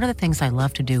 And one of the things I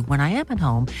love to do when I am at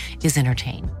home is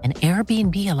entertain. And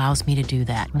Airbnb allows me to do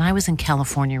that. When I was in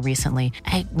California recently,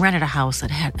 I rented a house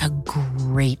that had a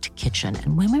great kitchen.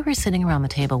 And when we were sitting around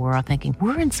the table, we were all thinking,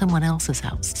 we're in someone else's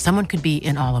house. Someone could be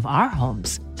in all of our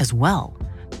homes as well.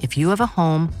 If you have a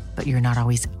home, but you're not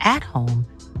always at home,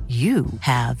 you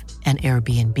have an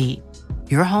Airbnb.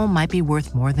 Your home might be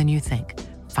worth more than you think.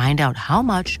 Find out how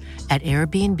much at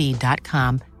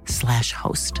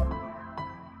airbnb.com/host.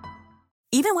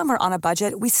 Even when we're on a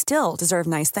budget, we still deserve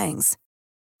nice things.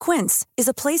 Quince is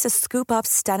a place to scoop up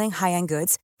stunning high-end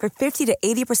goods for 50 to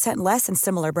 80% less than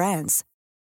similar brands.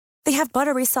 They have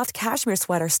buttery soft cashmere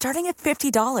sweaters starting at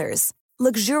 $50,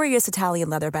 luxurious Italian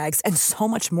leather bags, and so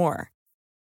much more.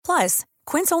 Plus,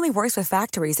 Quince only works with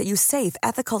factories that use safe,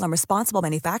 ethical, and responsible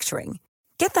manufacturing.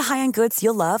 Get the high-end goods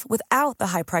you'll love without the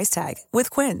high price tag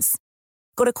with Quince.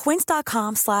 Go to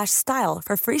quince.com/style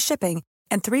for free shipping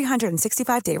and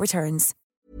 365-day returns.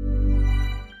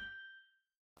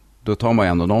 Då tar man ju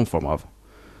ändå någon form av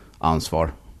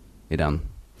ansvar i den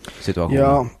situationen.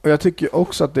 Ja, och jag tycker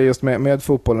också att det är just med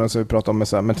fotbollen som vi pratar om, med,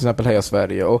 så här, men till exempel Heja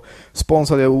Sverige. Och spons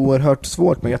hade jag oerhört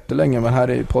svårt med jättelänge, men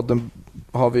här i podden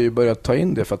har vi ju börjat ta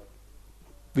in det för att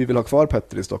vi vill ha kvar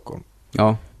Petter i Stockholm.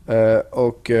 Ja.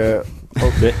 Och det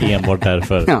är enbart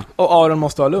därför. Ja. Och Aron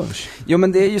måste ha lunch. Jo,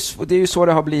 men det är ju så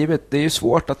det har blivit. Det är ju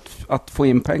svårt att få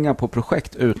in pengar på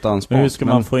projekt utan spons. Men hur ska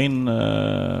man få in...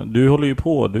 du håller ju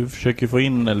på. Du försöker få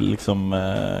in liksom,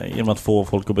 genom att få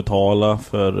folk att betala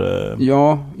för...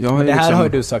 Ja, jag har men det här liksom... har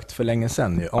du sagt för länge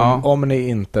sedan nu. Om ni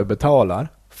inte betalar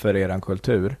för eran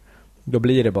kultur, då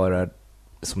blir det bara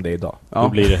som det är idag. Ja. Då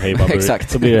blir det Hey Baberiba.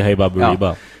 Exakt. Då blir det Hey Baberiba.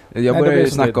 Ja. Jag började ju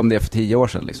snacka om det för 10 år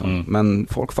sedan liksom. Men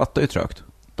folk fattar ju trögt.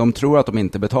 De tror att de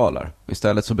inte betalar.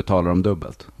 Istället så betalar de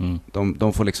dubbelt.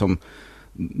 De får liksom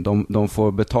de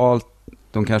får betalt.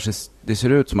 Det ser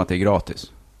ut som att det är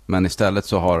gratis. Men istället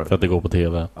så har för att det går på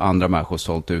TV. Andra människor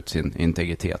sålt ut sin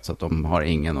integritet så att de har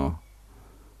ingen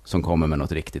som kommer med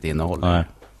något riktigt innehåll. Nej.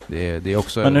 Det är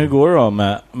också. Men hur går det då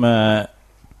med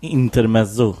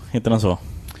Intermezzo? Heter den så?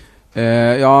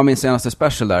 Ja, min senaste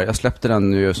special där. Jag släppte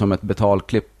den ju som ett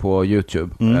betalklipp på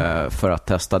YouTube för att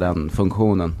testa den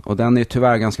funktionen. Och den är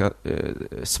tyvärr ganska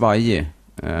svajig.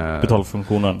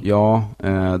 Betalfunktionen? Ja,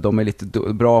 de är lite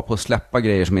bra på att släppa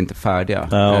grejer som inte är färdiga.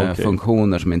 Okay.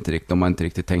 Funktioner som de har inte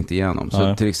riktigt tänkt igenom.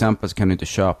 Så till exempel så kan du inte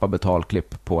köpa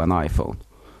betalklipp på en iPhone.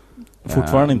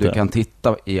 Fortfarande inte? Du kan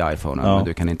titta i iPhone, men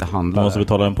du kan inte handla. Du måste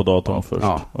betala den på datorn först.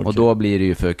 Ja, okay. Och då blir det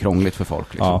ju för krångligt för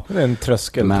folk. Liksom. Ja. Det är en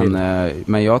tröskel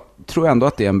men jag tror ändå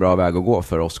att det är en bra väg att gå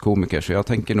för oss komiker. Så jag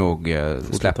tänker nog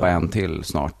släppa en till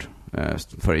snart.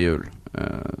 Före jul.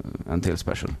 En till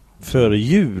special. Före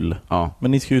jul? Ja.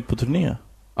 Men ni ska ut på turné?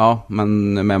 Ja,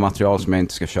 men med material som jag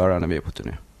inte ska köra när vi är på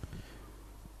turné.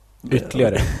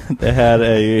 Ytterligare. Det här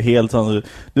är ju helt sant.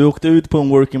 Du åkte ut på en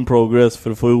work in progress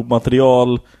för att få ihop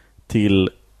material till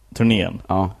turnén.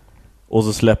 Ja. Och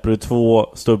så släpper du 2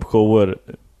 stubshower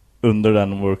under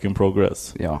den work in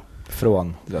progress. Ja.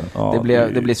 Från den. Ja,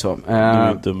 det blir så. Du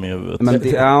är dum i huvudet. Men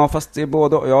fast det är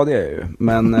både... Ja, det är ju.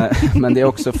 Men det är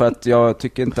också för att jag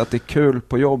tycker inte att det är kul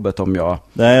på jobbet om jag...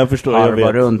 Nej, jag förstår. Jag vet.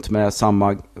 Runt med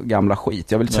samma gamla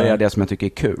skit. Jag vill säga det som jag tycker är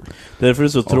kul. Därför är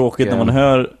det så tråkigt när man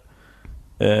hör...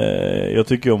 jag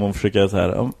tycker om att försöka så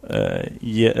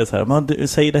här, man,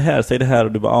 säg det här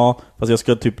och du bara, fast jag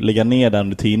ska typ lägga ner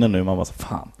den rutinen nu. Man bara så,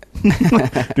 fan.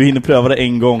 Du hinner pröva det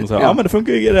en gång så, men det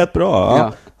funkar ju rätt bra.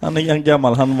 Ja. Han är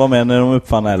gammal, han var med när de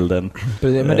uppfann elden.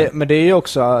 Men det är ju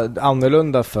också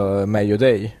annorlunda för mig och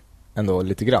dig ändå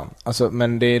lite grann. Alltså,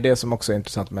 men det är det som också är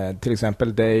intressant med till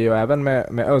exempel dig och även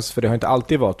med oss, för det har inte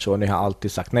alltid varit så. Ni har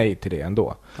alltid sagt nej till det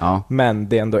ändå. Ja. Men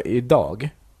det är ändå idag.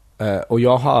 Och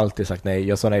jag har alltid sagt nej.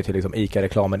 Jag sa nej till liksom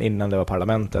ICA-reklamen innan det var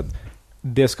parlamentet.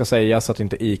 Det ska sägas så att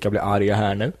inte ICA blir arga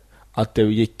här nu. Att det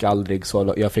gick aldrig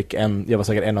så. Jag var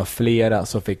säkert en av flera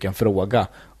som fick en fråga.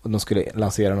 Och de skulle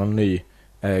lansera någon ny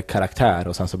karaktär.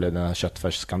 Och sen så blev det den här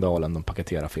köttfärsskandalen. De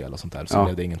paketerade fel och sånt där. Så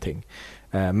blev det ingenting.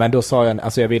 Men då sa jag,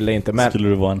 alltså jag ville inte. Men... Skulle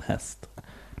du vara en häst?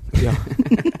 Ja.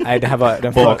 Nej, det här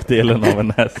var bakdelen av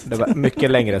en häst. Det var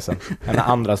mycket längre sedan. En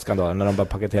andra skandal när de bara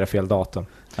paketerade fel datum.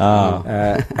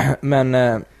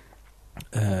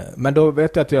 Men då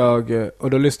vet jag att och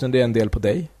då lyssnade jag en del på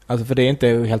dig. Alltså för det är inte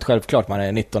helt självklart, man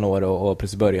är 19 år och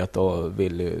precis börjat och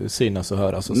vill synas och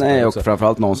höras. Och nej, och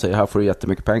framförallt någon säger här får du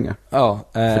jättemycket pengar. Ja.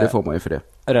 För det får man ju för det.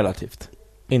 Relativt.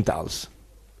 Inte alls.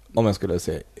 Om jag skulle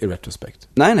säga i retrospekt.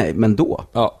 Nej, men då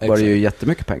var det ju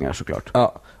jättemycket pengar såklart.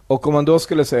 Ja, och om man då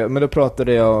skulle säga, men då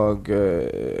pratade jag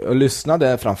och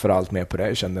lyssnade framförallt mer på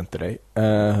dig, kände inte dig.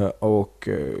 Och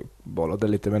bollade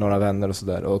lite med några vänner och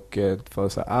sådär. Och för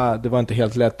att säga, det var inte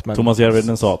helt lätt. Men Thomas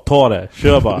Järvheden sa, ta det,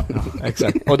 kör bara. Ja,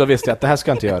 exakt. Och då visste jag att det här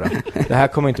ska jag inte göra. Det här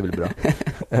kommer inte bli bra.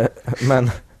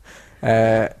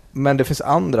 Men det finns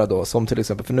andra då, som till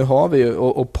exempel, för nu har vi ju,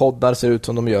 och poddar ser ut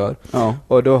som de gör. Ja.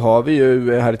 Och då har vi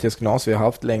ju här i TSKNAS, vi har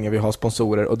haft länge, vi har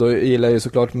sponsorer. Och då gillar jag ju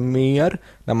såklart mer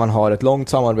när man har ett långt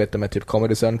samarbete med typ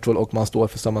Comedy Central och man står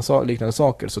för samma liknande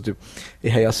saker. Så typ i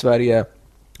Heja Sverige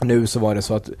nu så var det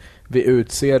så att vi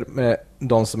utser med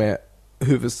de som är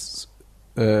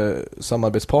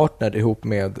samarbetspartner ihop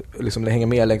med, liksom det hänger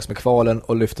med längs med kvalen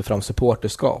och lyfter fram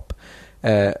supporterskap.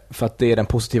 För att det är den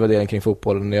positiva delen kring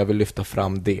fotbollen och jag vill lyfta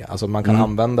fram det. Alltså man kan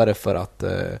använda det för att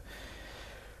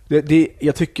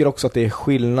jag tycker också att det är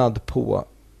skillnad på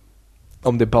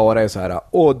om det bara är så här,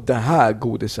 det här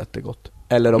godiset är gott.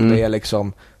 Eller om det är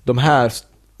liksom de här,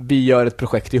 vi gör ett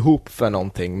projekt ihop för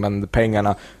någonting, men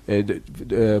pengarna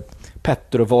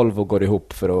Petter och Volvo går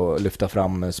ihop för att lyfta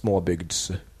fram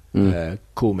småbygds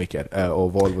komiker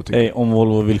och Volvo tycker. Om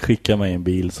Volvo vill skicka mig en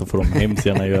bil så får de hemskt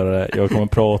gärna göra det. Jag kommer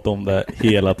prata om det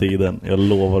hela tiden. Jag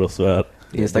lovar och så är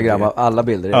Instagram av alla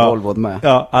bilder är Volvo med.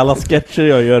 Ja, alla sketcher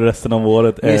jag gör resten av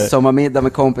året midsommarmiddag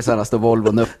med kompisarna står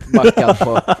Volvon upp backad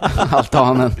på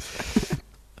altanen.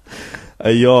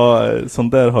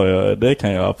 Sånt där har jag, det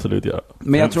kan jag absolut göra.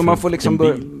 Men jag tror man får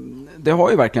liksom det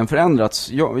har ju verkligen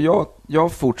förändrats.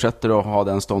 Jag fortsätter att ha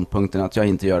den ståndpunkten att jag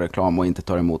inte gör reklam och inte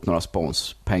tar emot några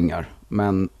sponspengar.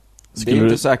 Men det är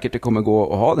inte säkert det kommer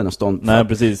gå att ha den ståndpunkten. Nej,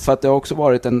 precis. För att det har också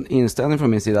varit en inställning från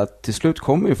min sida att till slut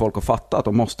kommer ju folk att fatta att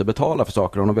de måste betala för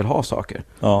saker om de vill ha saker.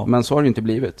 Ja. Men så har det ju inte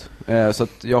blivit. Så att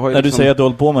jag har ju du säger att du har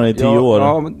hållit på med det i 10 år.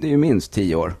 Ja, men det är ju minst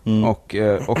 10 år. Och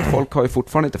folk har ju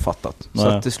fortfarande inte fattat. Så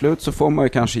att till slut så får man ju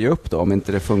kanske ge upp då om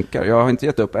inte det funkar. Jag har inte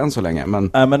gett upp än så länge.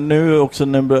 Men nu också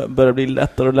när det börjar bli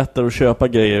lättare och lättare att köpa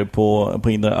grejer på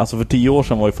internet. Alltså för 10 år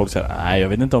sedan var ju folk så här, nej jag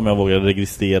vet inte om jag vågar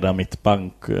registrera mitt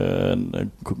bank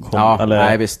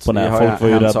nej, visst. Folk var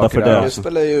ju rädda för det. Det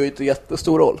spelar ju inte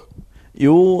jättestor roll.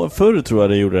 Jo, förr tror jag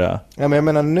det gjorde det. Ja, men jag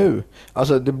menar nu.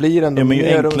 Alltså det blir ändå men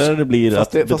ju enklare det blir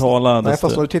att betala.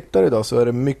 Fast när du tittar idag så är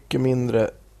det mycket mindre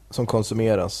som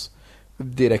konsumeras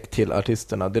direkt till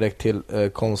artisterna, direkt till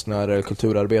konstnärer,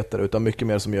 kulturarbetare, utan mycket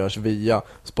mer som görs via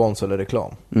sponsor eller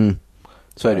reklam.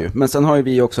 Så är det ju. Men sen har ju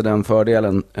vi också den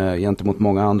fördelen gentemot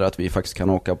många andra att vi faktiskt kan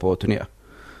åka på turné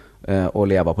och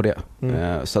leva på det.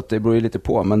 Så att det beror ju lite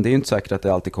på, men det är ju inte säkert att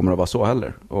det alltid kommer att vara så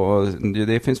heller. Och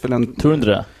det finns väl en... Tror du inte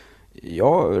det?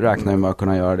 Jag räknar med att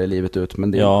kunna göra det livet ut,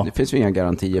 men det finns ju inga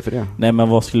garantier för det. Nej, men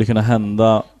vad skulle kunna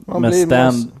hända med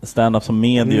stand-up som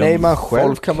medium? Nej, man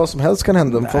själv kan vad som helst kan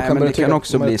hända. Nej, men det kan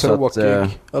också bli så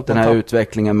att den här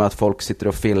utvecklingen med att folk sitter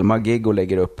och filmar gig och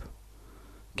lägger upp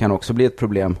kan också bli ett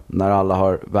problem när alla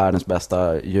har världens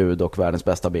bästa ljud och världens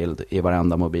bästa bild i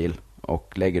varenda mobil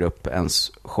och lägger upp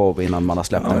ens show innan man har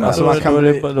släppt den. Alltså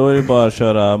då är det bara att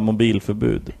köra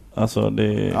mobilförbud. Alltså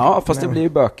fast det blir ju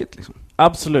bökigt liksom.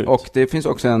 Absolut. Och det finns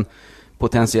också en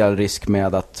potentiell risk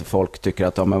med att folk tycker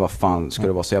att men vad fan, ska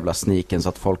det vara så jävla sneaken så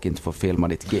att folk inte får filma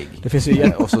ditt gig. Det finns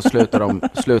ju och så slutar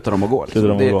de att gå.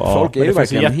 Folk är ju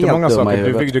verkligen helt dumma i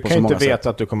huvudet. Du kan ju inte veta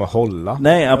att du kommer hålla.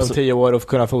 Nej, absolut. 10 år och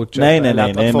kunna fortsätta. Nej,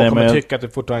 att folk kommer tycka att det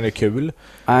fortfarande är kul.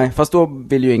 Nej, fast då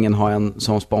vill ju ingen ha en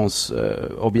sån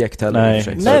sponsobjekt heller.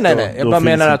 Nej. Jag bara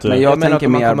menar att jag tänker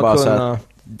mer bara så att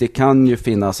det kan ju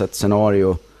finnas ett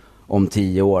scenario om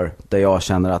 10 år där jag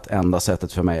känner att enda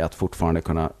sättet för mig att fortfarande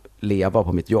kunna leva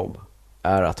på mitt jobb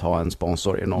är att ha en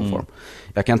sponsor i någon form.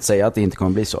 Jag kan inte säga att det inte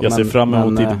kommer bli så. Jag ser fram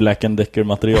emot ditt Black &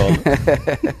 Decker-material.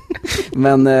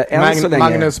 Men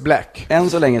Magnus Black. Än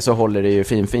så länge så håller det ju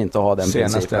fint att ha den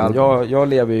principen. Jag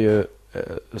lever ju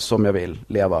som jag vill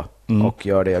leva och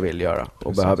gör det jag vill göra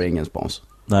och behöver ingen spons.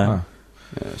 Nej.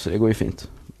 Så det går ju fint.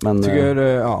 Men,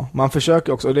 man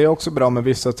försöker också, och det är också bra med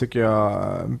vissa tycker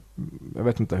jag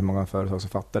vet inte hur många företag som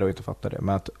fattar det och inte fattar det,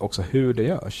 men att också hur det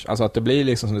görs. Alltså att det blir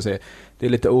liksom som du säger, det är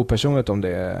lite opersonligt om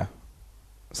det är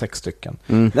 6 stycken.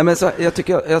 Nej, men så, jag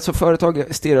tycker, alltså företag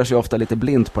stirrar sig ofta lite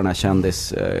blint på den här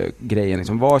kändisgrejen.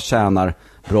 Liksom, vad tjänar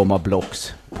Bromma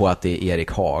Blocks på att det är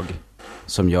Erik Haag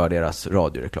som gör deras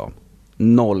radioreklam?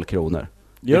 0 kronor.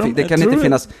 Det kan inte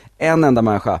finnas en enda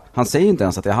människa. Han säger inte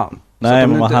ens att det är han. Nej,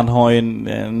 men han har ju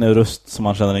en röst som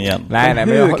man känner igen. Nej, men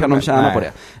hur kan de tjäna på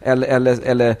det?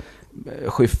 Eller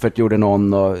Schyffert gjorde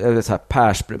någon eller så här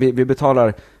Persbrandt. Vi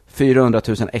betalar 400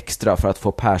 000 extra för att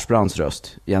få Persbrandts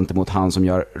röst gentemot han som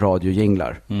gör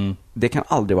radiojinglar. Det kan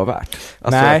aldrig vara värt.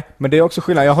 Alltså, nej, men det är också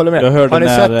skillnad. Jag håller med.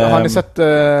 Har ni sett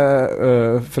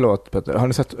förlåt Peter, har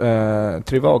ni sett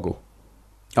Trivago?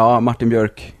 Ja, Martin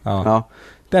Björk. Ja.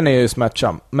 Den är ju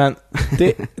smärtsam. Men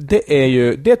det är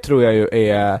ju, det tror jag ju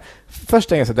är först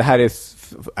tänker jag att det här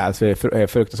är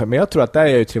fruktansvärt, men jag tror att där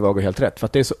är ju Trivago helt rätt, för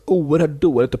att det är så oerhört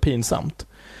dåligt och pinsamt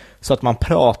så att man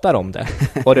pratar om det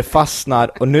och det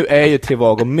fastnar, och nu är ju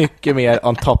Trivago mycket mer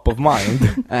on top of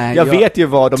mind. Jag vet ju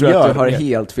vad de tror gör. Att du har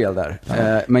helt fel där.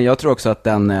 Men jag tror också att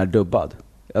den är dubbad.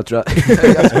 Jag tror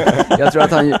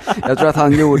att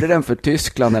han gjorde den för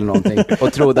Tyskland eller någonting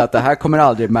och trodde att det här kommer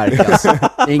aldrig märkas.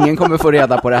 Ingen kommer få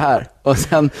reda på det här. Och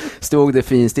sen stod det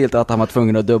finstilt att han var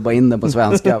tvungen att dubba in den på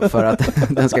svenska för att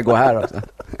den ska gå här också.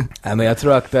 Nej, men jag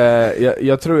tror att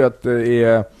det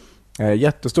är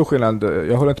jättestor skillnad.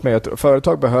 Jag håller inte med att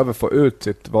företag behöver få ut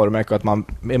sitt varumärke och att man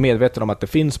är medveten om att det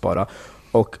finns bara.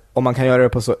 Och om man kan göra det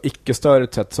på så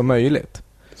icke-störigt sätt som möjligt.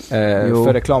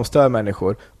 För reklamstör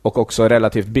människor och också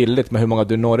relativt billigt med hur många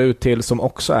du når ut till, som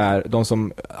också är de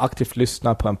som aktivt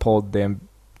lyssnar på en podd. Det är en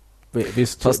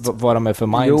visst vad de är för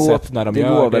mindset när de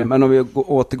gör det. Men om vi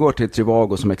återgår till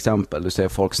Trivago som exempel, du säger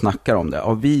folk snackar om det.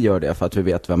 Och vi gör det för att vi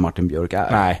vet vem Martin Björk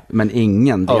är. Nej. Men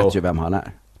ingen vet ju vem han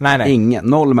är. Nej. Ingen,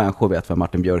 0 människor vet vem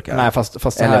Martin Björk är. Nej,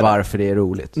 fast eller här, varför det är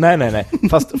roligt. Nej.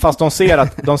 Fast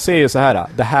de ser ju så här,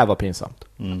 det här var pinsamt.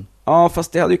 Ja,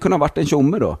 fast det hade ju kunnat varit en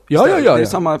tjomme då. Ja. Det är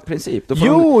samma princip. Då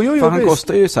för han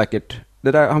kostar ju säkert,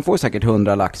 han får säkert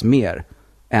 100 lax mer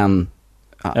än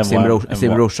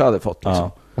sin brorsa hade fått.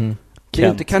 Liksom.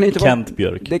 Ja. Kent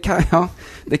Björk.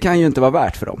 Det kan ju inte vara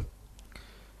värt för dem.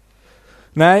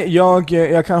 Nej,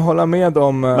 jag kan hålla med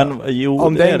om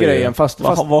den grejen. Fast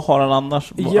vad har han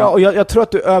annars? Ja, och jag tror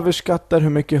att du överskattar hur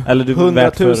mycket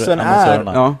 100 000 är.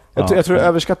 Ja. Jag tror du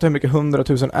överskattar hur mycket 100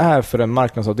 000 är för en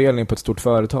marknadsavdelning på ett stort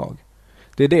företag.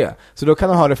 Det är det. Så då kan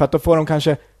de ha det för att då får de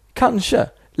kanske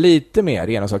lite mer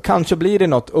genomslag. Kanske blir det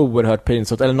något oerhört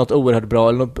pinsamt eller något oerhört bra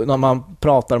eller något man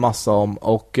pratar massa om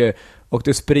och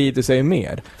det sprider sig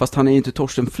mer. Fast han är ju inte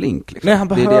Torsten Flink liksom. Nej, han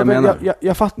behöver, det är det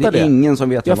jag fattar det. Det är ingen som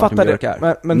vet vem Martin Björk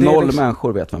är. Men 0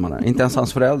 människor vet vem han är. Inte ens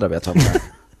hans föräldrar vet vem han är.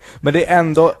 Men det är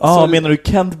ändå... menar du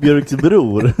Kent Björks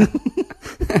bror?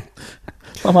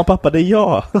 Mamma, pappa, det är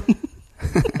jag.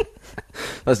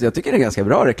 Alltså, jag tycker det är ganska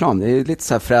bra reklam. Det är lite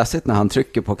så här fräsigt när han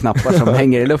trycker på knappar som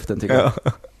hänger i luften, tycker jag.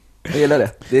 Jag gillar det.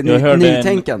 Det är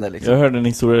nytänkande liksom. Jag hörde en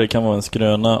historia, det kan vara en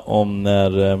skröna om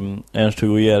när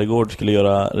Ernst-Hugo Järegård skulle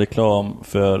göra reklam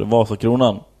för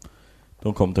Vasakronan.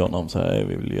 De kom till honom och sa,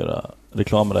 vi vill göra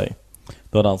reklam med dig.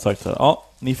 Då hade han sagt så här,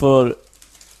 ni får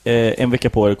en vecka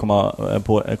på er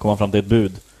komma fram till ett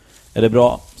bud. Är det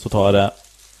bra så tar jag det.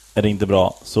 Är det inte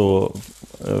bra så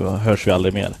hörs vi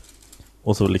aldrig mer.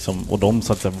 Och så liksom, och de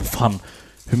sa så här, fan,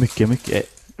 hur mycket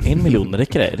 1 miljon,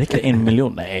 räcker det? Räcker det 1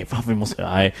 miljon? Nej, fan,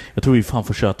 jag tror vi fan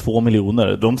får köra 2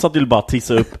 miljoner. De satt ju bara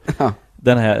trissa upp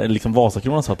den här liksom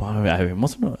Vasakronan, sa bara, vi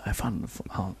måste nog,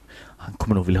 han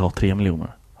kommer nog vilja ha 3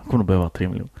 miljoner. Han kommer nog behöva ha 3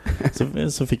 miljoner.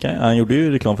 Så fick han gjorde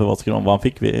ju reklam för Vasakronan. Vad han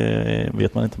fick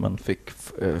vet man inte, men fick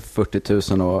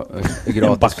 40 000 och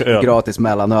gratis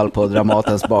mellanöl på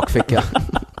Dramatens bakficka.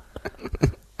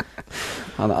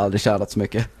 Han har aldrig tjänat så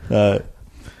mycket.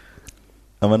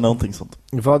 Ja, men någonting sånt.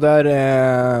 Vad är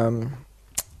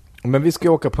men vi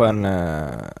ska åka på en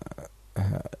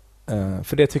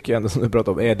för det tycker jag ändå, som du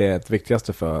pratade om, är det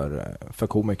viktigaste för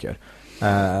komiker.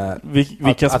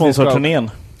 Vilka sponsrar turnén?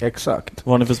 Exakt.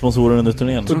 Vad har ni för sponsorer under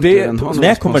turnén?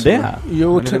 När kommer det här?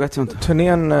 Jo, det vet jag inte.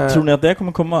 Turnén... Tror ni att det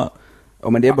kommer komma? Ja,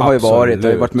 men det har ju varit. Det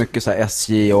har ju varit mycket så här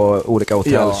SJ och olika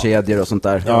hotellkedjor och sånt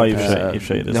där. Ja, i och för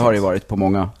sig. Det har ju varit på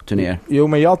många turnéer. Jo,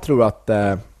 men jag tror att...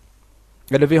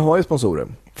 eller vi har ju sponsorer.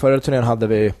 Förra turnén hade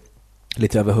vi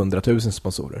lite över 100 000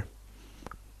 sponsorer.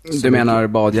 Du menar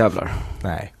badjävlar?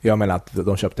 Nej, jag menar att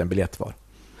de köpte en biljett var.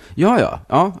 Ja,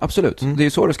 absolut. Det är ju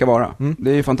så det ska vara.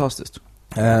 Det är ju fantastiskt.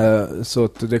 Så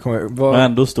det kommer men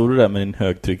ändå stod du där med din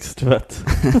högtryckstvätt.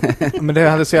 Men det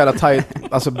hade så jävla tajt,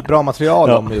 alltså bra material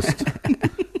om just.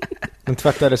 Den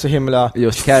tvättade så himla...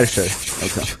 Just Kärcher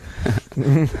alltså.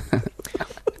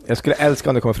 Jag skulle älska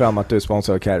om det kommer fram att du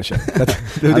sponsrar Kärcher.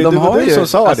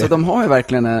 De har ju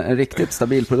verkligen en riktigt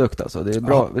stabil produkt alltså. Det är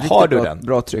bra, har du den?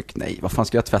 Bra tryck. Nej, vad fan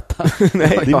ska jag tvätta?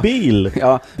 Nej, din bil.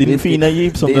 Ja, din fina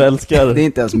Jeep som du älskar. Det är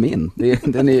inte ens min.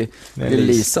 Den är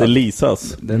leasad. Det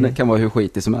leasas. Den kan vara hur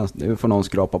skitig som helst. Nu får någon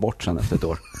skrapa bort sen efter ett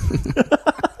år.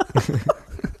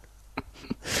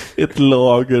 Ett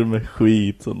lager med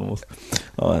skit som de måste...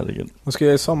 Ja, herregud. Vad ska jag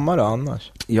göra i sommar då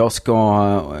annars?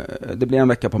 Det blir en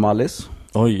vecka på Mallis.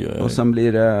 Oj. Och sen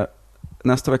blir det...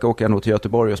 Nästa vecka åker jag nog till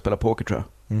Göteborg och spelar poker, tror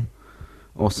jag. Mm.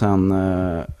 Och sen...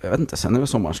 Jag vet inte, sen är det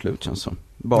sommaren slut, känns som.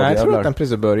 Nej, jag tror att den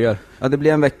precis börjar. Ja, det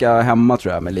blir en vecka hemma,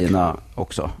 tror jag, med Lina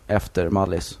också. Efter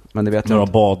Mallis. Men det vet jag inte.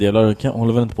 Några badjävlar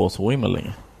håller väl inte på så himla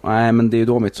länge? Nej, men det är ju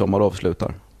då mitt sommarlov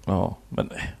slutar. Ja, men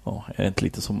är det inte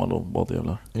lite sommarlov,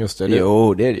 badjävlar? Just det.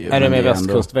 Jo, det är det ju. Är det med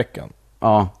västkustveckan?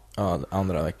 Ja. Ja,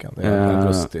 andra veckan. Det är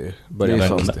augusti.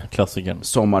 Börjar augusti. Klassikern.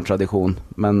 Sommartradition.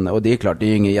 Och det är klart, det är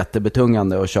ju inget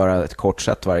jättebetungande att köra ett kort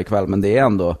set varje kväll. Men det är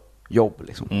ändå jobb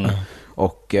liksom.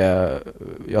 Och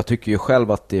jag tycker ju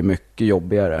själv att det är mycket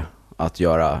jobbigare att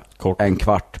göra en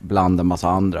kvart bland en massa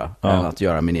andra än att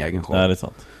göra min egen show. Nej, det är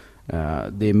sant.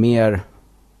 Det är mer...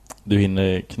 Du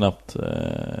hinner knappt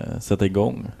sätta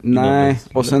igång. Nej,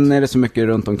 och sen är det så mycket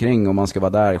runt omkring och man ska vara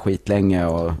där skitlänge.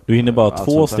 Och du hinner bara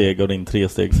 2 steg av din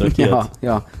 3-stegsraket.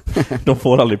 Ja. De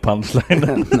får aldrig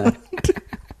punchline. Nej.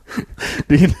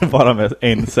 Du hinner bara med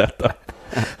en setup.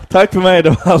 Tack för mig, det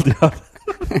var allt jag hade.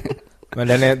 Men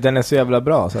den är så jävla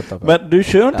bra setup. Men du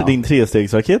kör inte din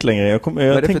 3-stegsraket längre. Jag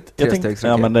tänkte,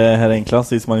 ja, men det här är en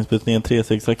klassisk Magnus-Betnér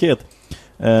 3-stegsraket.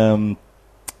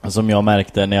 Som jag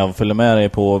märkte när jag följde med dig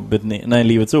på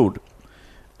Livets Ord.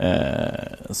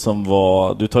 Som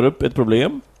var, du tar upp ett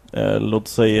problem. Låt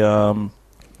säga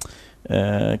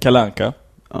Kalle Anka.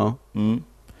 Ja.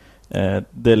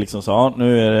 Det är liksom så,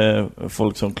 nu är det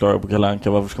folk som klarar på Kalle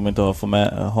Anka. Varför ska man inte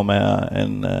ha med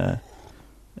en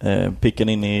picken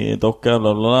in i docka,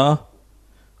 lalala.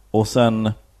 Och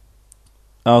sen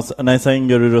sen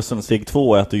gör du rösten steg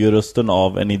 2, att du gör rösten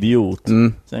av en idiot.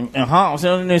 Sen, jaha,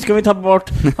 så nu ska vi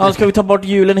ta bort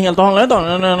julen helt och hållet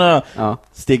då. Ja.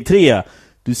 Steg 3,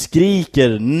 du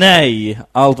skriker nej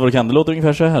allt vad du kan. Det låter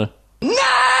ungefär så här. Nej!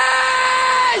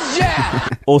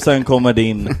 Och sen kommer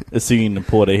din syn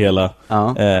på det hela.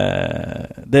 Ja.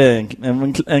 Det är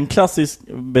en klassisk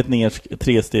Betnérs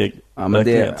 3-steg. Ja, men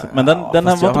den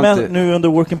har varit med nu under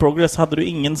Work in Progress. Hade du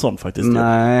ingen sån faktiskt?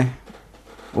 Nej.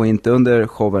 Och inte under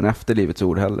showen efter Livets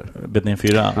Ord heller. Betnér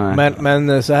 4.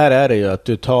 Men så här är det ju att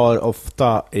du tar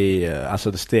ofta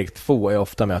alltså steg 2 är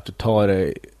ofta med att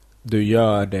du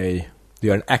gör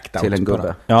en act out till en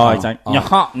gubbe. Ja, exakt.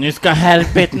 Jaha, nu ska herr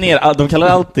Betnér. De kallar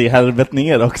alltid herr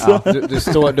Betnér också.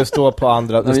 Ja, du står på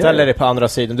andra, du ställer dig på andra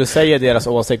sidan. Du säger deras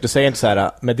åsikt. Du säger inte så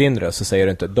här med din röst, så säger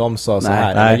du inte de sa så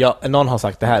här. Nej. Någon har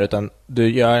sagt det här, utan du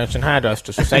gör en sån här röst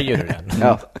och så säger du den.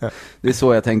 Ja. Det är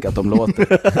så jag tänker att de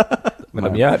låter. Men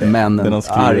de gör det. Männen,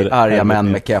 arga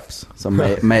män med keps som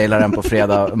mejlar en på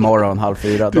fredag morgon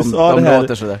 3:30. De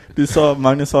låter sådär.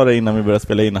 Magnus sa det innan vi började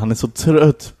spela in. Han är så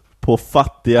trött på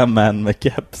fattiga män med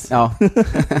keps. Ja.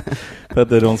 För att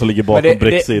det är de som ligger bakom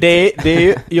Brexit.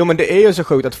 Men det är ju så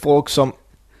sjukt att folk som...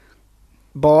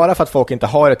 Bara för att folk inte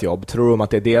har ett jobb tror de att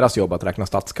det är deras jobb att räkna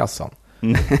statskassan.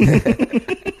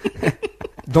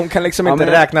 De kan liksom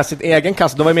inte räkna sitt egen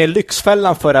kassa. De var med i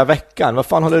Lyxfällan förra veckan. Vad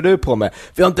fan håller du på med?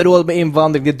 Vi har inte råd med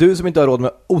invandring. Det är du som inte har råd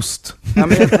med ost.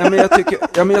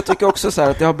 Jag tycker också så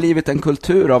här att det har blivit en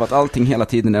kultur av att allting hela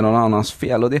tiden är någon annans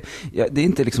fel. Och det är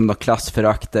inte liksom något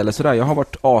klassförakt eller sådär. Jag har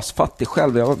varit asfattig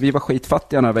själv. Vi var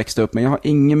skitfattiga när jag växte upp. Men jag har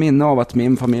ingen minne av att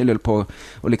min familj höll på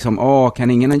och liksom,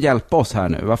 kan ingen hjälpa oss här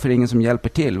nu? Varför är det ingen som hjälper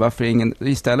till?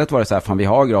 Istället var det så här, fan, vi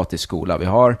har gratis skola. Vi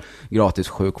har gratis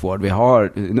sjukvård. Vi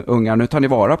har ungar, nu tar ni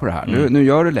vara på det här. Nu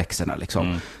gör du läxorna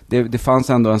liksom. Det fanns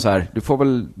ändå en så här, du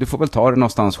får väl ta det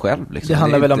någonstans själv liksom. Det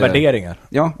handlar väl om värderingar.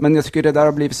 Ja, men jag tycker det där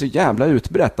har blivit så jävla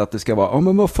utbrett att det ska vara,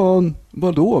 men vad fan,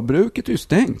 vadå? Bruket är ju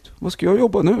stängt. Vad ska jag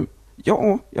jobba nu?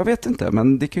 Ja, jag vet inte,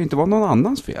 men det kan ju inte vara någon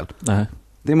annans fel. Nej.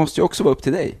 Det måste ju också vara upp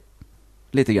till dig.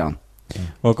 Lite grann.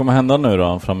 Vad kommer hända nu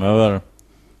då framöver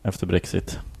efter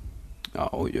Brexit? Ja,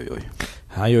 oj.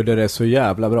 Han gjorde det så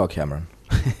jävla bra, Cameron.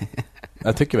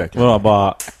 Jag tycker verkligen. Det var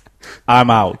bara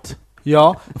I'm out.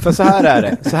 Ja, för så här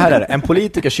är det. En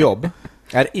politikers jobb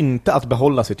är inte att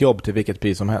behålla sitt jobb till vilket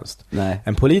pris som helst. Nej.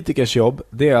 En politikers jobb,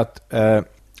 det är att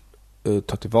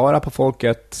ta tillvara på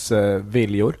folkets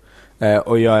viljor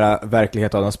och göra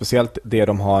verklighet av dem, speciellt det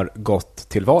de har gått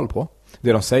till val på.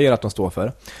 Det de säger att de står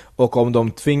för. Och om de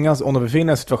befinner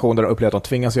i en situation där de upplever att de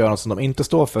tvingas göra något som de inte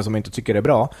står för, som de inte tycker är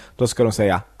bra, då ska de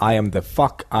säga I am the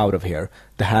fuck out of here.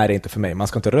 Det här är inte för mig. Man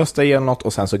ska inte rösta igenom något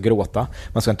och sen så gråta.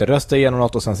 Man ska inte rösta igenom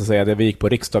något och sen så säga att vi gick på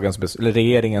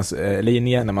regeringens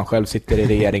linje när man själv sitter i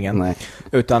regeringen. Nej.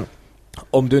 Utan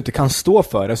Om du inte kan stå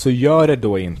för det, så gör det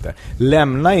då inte.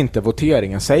 Lämna inte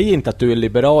voteringen. Säg inte att du är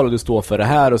liberal och du står för det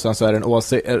här och sen så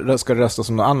är det ska du rösta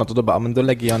som något annat och då bara, men då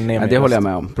lägger jag ner mig. Det håller jag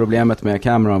med om. Problemet med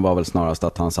Cameron var väl snarast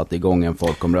att han satte igång en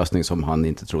folkomröstning som han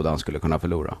inte trodde han skulle kunna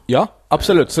förlora. Ja,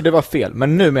 absolut. Så det var fel.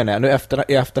 Men nu menar jag,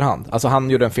 i efterhand. Alltså han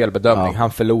gjorde en felbedömning. Ja.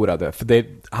 Han förlorade. För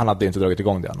han hade inte dragit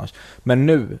igång det annars. Men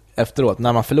nu, efteråt,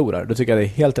 när man förlorar, då tycker jag det är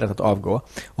helt rätt att avgå.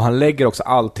 Och han lägger också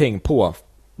allting på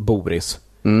Boris.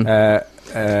 Vem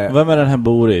är den här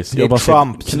Boris? Det är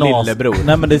Trumps lillebror.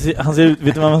 Nej, men han ser ut,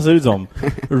 vet du vad han ser ut som?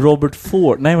 Robert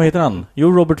Ford. Nej, vad heter han?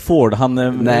 Jo, Robert Ford. Han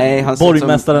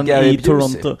borgmästaren i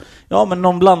Toronto. Ja, men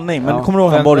någon blandning. Men kommer du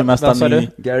ihåg han borgmästaren i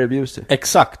Gary Busey?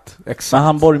 Exakt. Men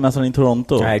han borgmästaren i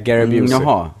Toronto. Nej, Gary Busey.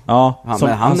 Jaha. Ja,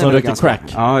 han som rökte crack.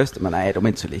 Ja, just det. Men nej, de är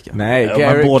inte så lika. Nej,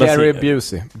 Gary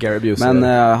Busey. Men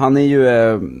han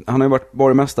har ju varit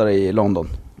borgmästare i London,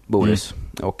 Boris.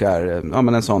 Och är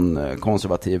men en sån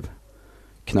konservativ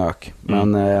knök.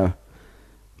 Men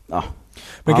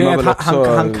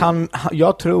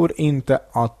jag tror inte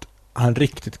att han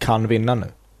riktigt kan vinna nu.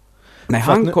 Nej,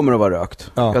 han kommer att vara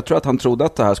rökt. Ja. Jag tror att han trodde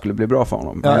att det här skulle bli bra för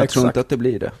honom. Men jag tror inte att det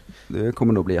blir det. Det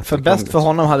kommer nog bli jättekrångligt. För bäst för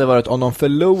honom hade varit om de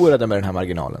förlorade med den här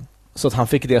marginalen. Så att han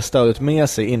fick det stödet med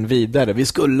sig in vidare. Vi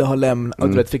skulle ha lämnat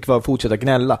och fick fortsätta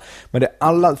gnälla. Men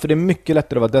för det är mycket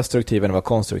lättare att vara destruktiv än att vara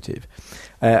konstruktiv.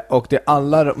 Och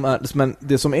men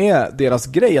det som är deras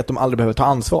grej är att de aldrig behöver ta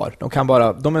ansvar.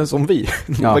 De är som vi.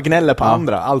 De bara gnäller på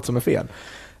andra, allt som är fel.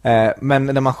 Men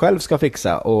när man själv ska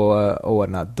fixa och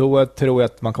ordna, då tror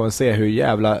jag att man kommer se hur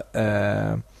jävla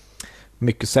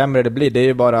mycket sämre det blir. Det är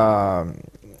ju bara...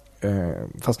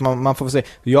 fast man får se.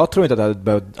 Jag tror inte att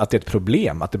det är ett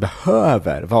problem, att det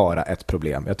behöver vara ett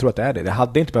problem. Jag tror att det är det. Det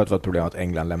hade inte behövt vara ett problem att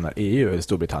England lämnar EU eller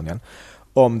Storbritannien,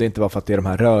 om det inte var för att det är de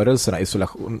här rörelserna,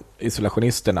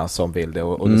 isolationisterna som vill det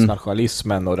och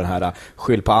nationalismen och den här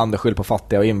skyll på andra, skyll på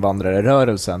fattiga och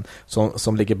invandrare-rörelsen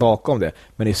som ligger bakom det.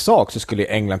 Men i sak så skulle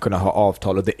England kunna ha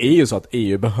avtal, och det är ju så att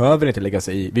EU behöver inte lägga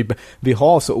sig i. Vi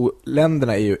har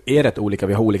länderna i EU är rätt olika,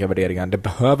 vi har olika värderingar. Det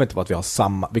behöver inte vara att vi har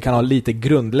samma, vi kan ha lite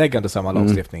grundläggande samma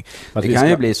lagstiftning. Det kan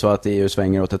ju bli så att EU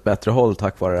svänger åt ett bättre håll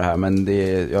tack vare det här, men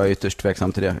jag är ytterst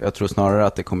tveksam till det. Jag tror snarare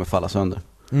att det kommer falla sönder.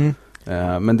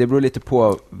 Men det beror lite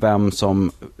på vem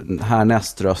som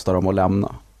härnäst röstar om att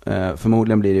lämna.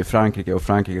 Förmodligen blir det Frankrike, och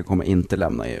Frankrike kommer inte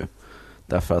lämna EU.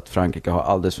 Därför att Frankrike har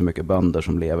alldeles för mycket bönder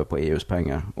som lever på EUs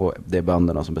pengar. Och det är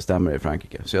bönderna som bestämmer i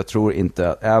Frankrike. Så jag tror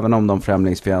inte, även om de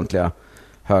främlingsfientliga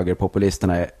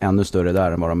högerpopulisterna är ännu större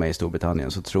där än vad de är i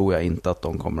Storbritannien, så tror jag inte att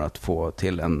de kommer att få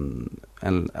till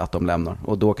att de lämnar.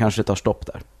 Och då kanske det tar stopp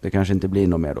där. Det kanske inte blir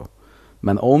något mer då.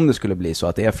 Men om det skulle bli så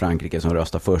att det är Frankrike som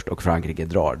röstar först och Frankrike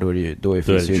drar, då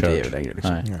finns ju inte EU längre.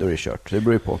 Liksom. Då är det kört. Så det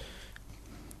beror ju på.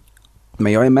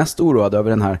 Men jag är mest oroad över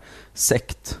den här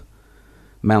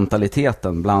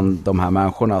sektmentaliteten bland de här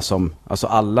människorna som... Alltså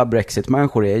alla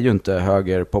Brexit-människor är ju inte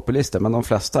högerpopulister, men de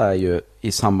flesta är ju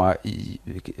i samma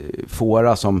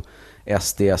fåra som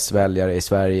SDs väljare i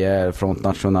Sverige, Front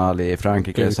National i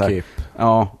Frankrike. Så här.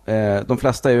 Ja, de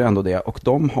flesta är ju ändå det. Och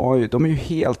de är ju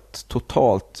helt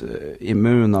totalt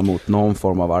immuna mot någon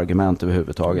form av argument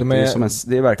överhuvudtaget. Det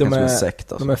är verkligen som en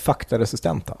sekt. Alltså. De är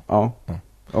faktaresistenta. Ja,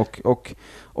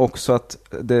 och så att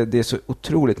det är så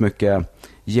otroligt mycket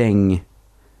gäng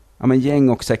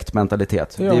och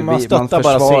sektmentalitet. Ja, man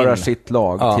försvarar sitt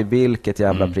lag till vilket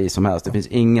jävla pris som helst. Det finns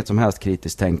inget som helst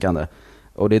kritiskt tänkande.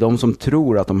 Och det är de som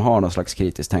tror att de har någon slags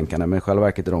kritiskt tänkande, men själva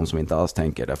verket är de som inte alls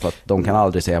tänker det. För att de kan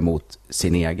aldrig säga emot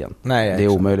sin egen. Nej, det är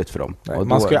omöjligt för dem. Och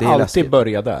man ska alltid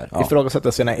börja där.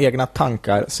 Ifrågasätta sina egna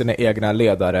tankar, sina egna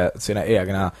ledare, sina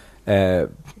egna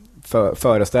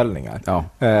föreställningar.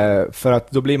 För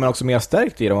att då blir man också mer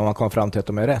stärkt i dem om man kommer fram till att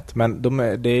de är rätt. Men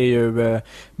det är ju...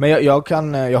 Men jag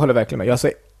håller verkligen med. Jag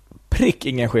säger prick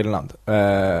ingen skillnad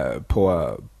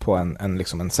på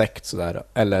en sekt sådär.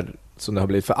 Eller som det har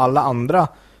blivit för alla andra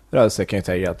rörelser, kan jag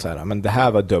säga att så här, men det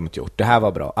här var dumt gjort, det här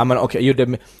var bra. Ja, men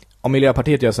okej, om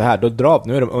Miljöpartiet gör så här, då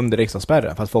nu är de under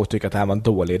riksdagsspärren för att folk tycker att det här var en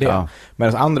dålig idé. Ja.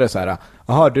 Men andra är så här,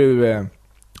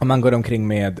 om man går omkring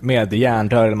med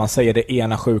hjärndör, eller man säger det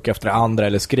ena sjuka efter det andra,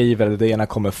 eller skriver, eller det ena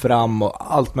kommer fram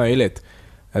och allt möjligt,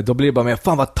 då blir det bara mer,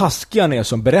 fan vad taskiga ni är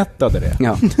som berättade det.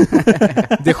 Ja.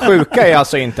 Det sjuka är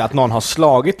alltså inte att någon har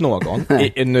slagit någon.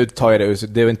 Nu tar jag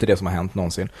det är inte det som har hänt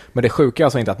någonsin. Men det sjuka är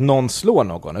alltså inte att någon slår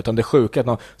någon, utan det sjuka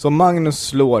är att så Magnus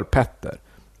slår Petter.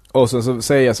 Och så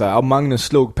säger jag så här, Magnus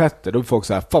slog Petter. Då är folk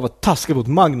så här, fan vad taskigt mot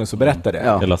Magnus att berätta det.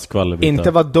 Ja.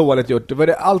 Inte vad dåligt gjort. Det var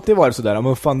det alltid varit så där.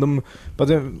 Men fan,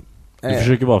 du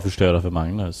försöker bara förstöra för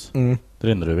Magnus. Det är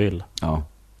det enda du vill. Ja.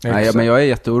 Nej, men jag är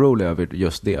jätteorolig över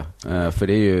just det. För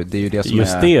det är ju det som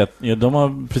just är... Just det, de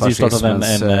har precis startat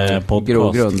en podcast.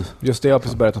 Grogrund. Just det, jag har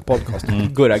precis börjat en podcast.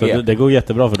 Gurra G. Så det går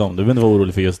jättebra för dem. Du behöver inte vara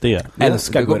orolig för just det.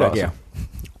 Älskar Gurra G.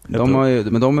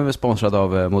 Men de är väl sponsrade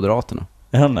av Moderaterna?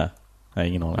 Är de det? Nej,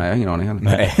 ingen aning. Nej, jag har ingen aning heller.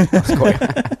 Nej, jag skojar.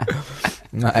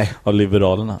 Nej. Av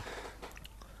Liberalerna.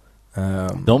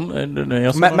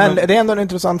 Men det är ändå en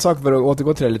intressant sak för att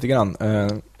återgå till det lite grann.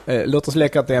 Låt oss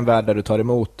leka att det är en värld där du tar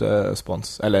emot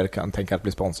spons, eller kan tänka att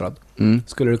bli sponsrad.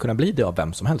 Skulle du kunna bli det av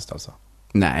vem som helst alltså?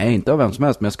 Nej, inte av vem som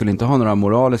helst. Men jag skulle inte ha några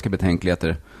moraliska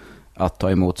betänkligheter att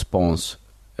ta emot spons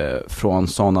från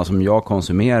sådana som jag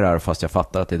konsumerar fast jag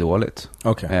fattar att det är dåligt.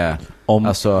 Okay. Om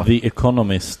alltså, The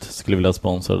Economist skulle vilja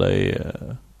sponsra dig...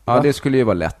 Ja, det skulle ju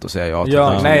vara lätt att säga ja till.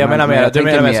 Ja, nej, jag menar mer. Du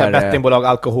menar med mer bettingbolag,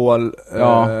 alkohol,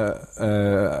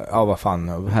 vad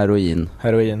fan?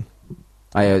 Heroin.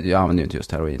 Nej, jag använder ju inte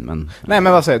just heroin, men... Nej,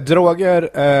 men vad säger droger,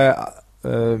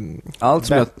 allt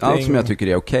som jag tycker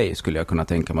är okej skulle jag kunna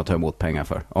tänka mig att ta emot pengar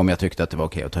för. Om jag tyckte att det var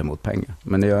okej att ta emot pengar.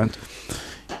 Men det gör jag inte.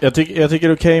 Jag tycker det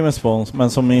är okej med spons, men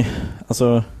som i...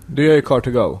 Alltså... Du gör ju car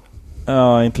to go.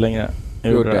 Ja, inte längre.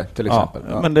 Gjorde det, till exempel.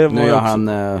 Ja. Men det var nu gör han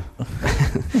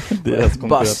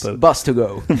bus to go.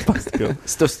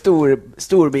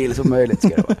 Stor bil som möjligt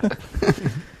ska det vara.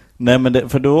 Nej, men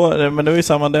det var ju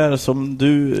samma där som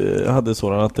du hade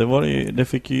sådan, att det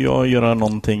fick ju jag göra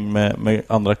någonting med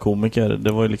andra komiker.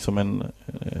 Det var ju liksom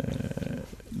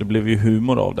det blev ju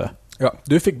humor av det. Ja,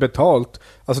 du fick betalt.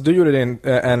 Alltså du gjorde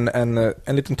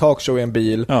en liten talkshow i en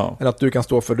bil. Ja. Eller att du kan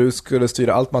stå för, du skulle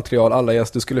styra allt material, alla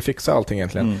gäster, du skulle fixa allting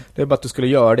egentligen. Det är bara att du skulle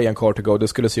göra det i en car to go. Det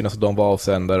skulle synas att de var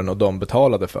avsändaren och de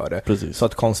betalade för det. Precis. Så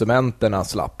att konsumenterna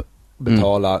slapp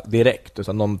betala direkt,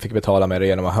 utan de fick betala med det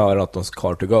genom att höra att de ska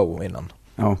car to go innan.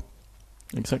 Ja,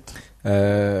 exakt.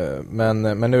 Men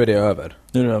nu är det över.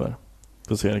 Nu är det över.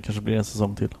 Får se, det kanske blir en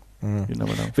säsong till.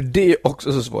 För det är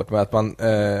också så svårt med att man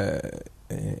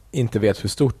inte vet hur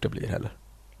stort det blir heller.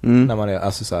 När man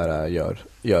alltså så här,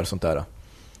 gör sånt där.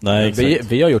 Nej,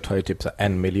 exakt. Vi har ju typ så här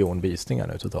 1 miljon visningar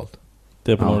nu totalt.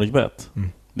 Det är på NordicBet.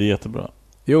 Det är jättebra.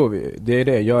 Jo, det är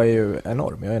det. Jag är ju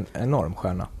enorm. Jag är en enorm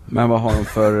stjärna. Men vad har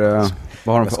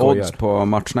de för odds på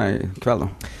matcherna ikväll då?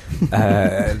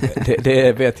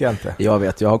 Det vet jag inte. Jag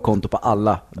vet, jag har konto på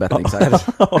alla betting-sajter.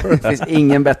 Det finns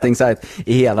ingen betting-sajt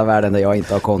i hela världen där jag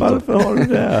inte har konto. Varför har du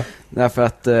det? Därför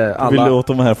att alla... Vill du åt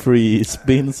de här free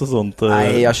spins och sånt?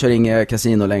 Nej, jag kör inget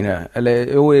kasino längre. Eller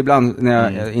jo, ibland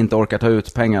när jag inte orkar ta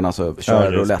ut pengarna så kör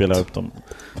jag roulette. Spela upp dem.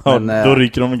 Men, då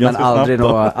ryker de ganska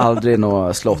snabbt. Aldrig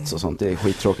några slots och sånt. Det är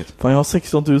skittråkigt. Fan, jag har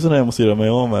 16 000 här jag måste göra mig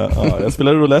av med. Ja, jag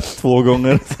spelar roulette 2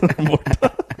 gånger.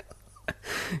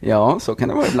 Ja, så kan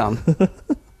det vara ibland.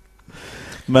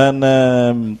 Men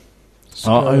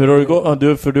hur har det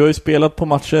gått? För du har ju spelat på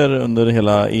matcher under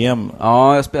hela EM. Ja,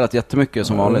 jag har spelat jättemycket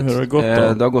som vanligt. Hur har det gått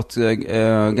då? Det har gått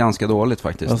ganska dåligt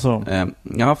faktiskt. Alltså.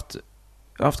 Jag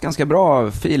har haft ganska bra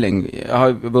feeling. Jag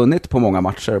har vunnit på många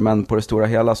matcher, men på det stora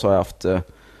hela så har jag haft...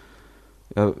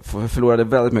 Jag förlorade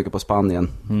väldigt mycket på Spanien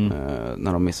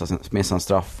när de missade en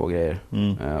straff och grejer.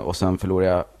 Och sen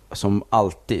förlorade jag som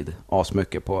alltid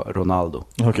asmycket på Ronaldo.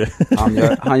 Okay.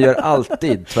 Han gör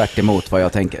alltid tvärt emot vad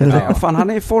jag tänker. Nej, fan, han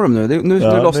är i form nu. Nu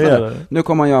lossnar det. Nu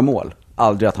kommer han göra mål.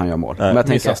 Aldrig att han gör mål. Men jag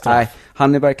tänker,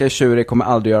 han verkar tjurig, kommer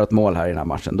aldrig göra ett mål här i den här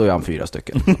matchen. Då gör han 4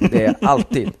 stycken. Det är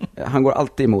alltid. Han går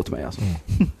alltid emot mig alltså.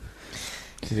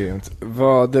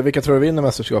 Vilka tror du vinner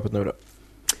mästerskapet nu då?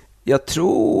 Jag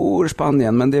tror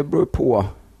Spanien, men det beror på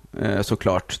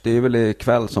såklart. Det är väl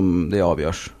ikväll som det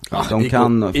avgörs. De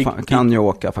kan ju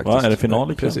åka faktiskt. Va, är det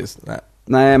final ikväll? Precis.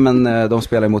 Nej, men de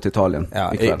spelar emot Italien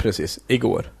ikväll. Precis.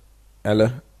 Igår. Eller?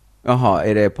 Jaha,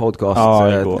 är det podcast? Ja,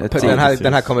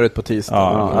 den här kommer ut på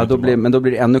tisdag. Ja, då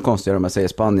blir det ännu konstigare om jag säger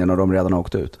Spanien och de redan har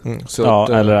åkt ut.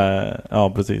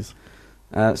 Ja, precis.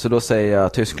 Så då säger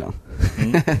jag Tyskland.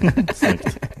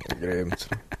 Grymt.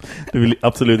 Du vill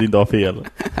absolut inte ha fel.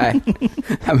 Nej,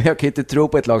 men jag kan inte tro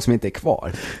på ett lag som inte är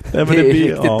kvar. Nej, men det är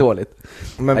riktigt dåligt.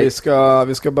 Men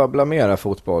vi ska babbla mera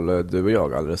fotboll, du och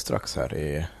jag, alldeles strax här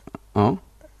i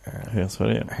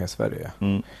Sverige.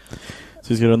 Så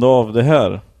vi ska runda av det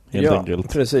här helt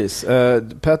enkelt. Precis.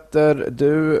 Petter,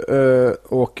 du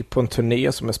åker på en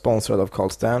turné som är sponsrad av Carl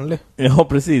Stanley. Ja,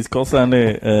 precis. Carl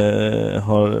Stanley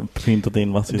har printat in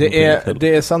massor.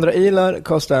 Det är Sandra Ilar,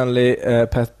 Carl Stanley,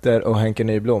 Petter och Henke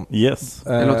Nyblom. Yes.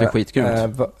 Det låter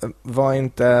skitgrymt. Var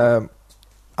inte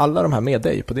alla de här med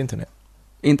dig på din turné?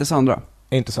 Inte Sandra.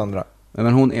 Inte Sandra.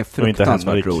 Men hon är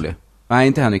fruktansvärt rolig. Nej,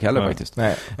 inte Henrik heller faktiskt.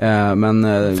 Nej. Men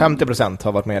 50%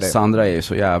 har varit med dig. Sandra är ju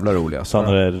så jävla roliga.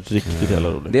 Sandra är riktigt jävla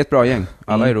rolig. Det är ett bra gäng.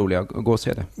 Alla är roliga. Gå och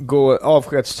se det.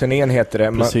 Avskedsturnén heter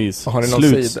det. Precis. Har ni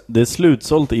någon sida? Det är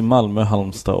slutsålt i Malmö,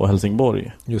 Halmstad och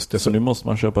Helsingborg. Just det. Så nu måste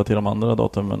man köpa till de andra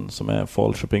datumen som är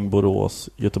Falköping, Borås,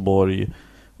 Göteborg,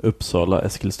 Uppsala,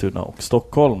 Eskilstuna och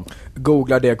Stockholm.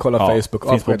 Googla det, kolla Facebook.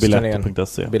 Finns på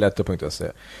biletto.se.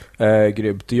 Biletto.se.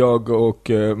 Grymt. Jag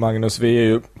och Magnus, vi är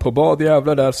ju på bad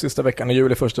jävla där sista veckan i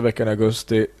juli, första veckan i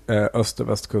augusti. Öster- och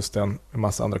västkusten. En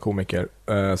massa andra komiker.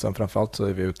 Sen framförallt så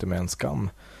är vi ute med en skam.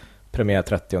 Premiär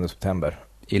 30 september.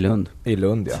 I Lund. I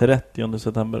Lund, ja. 30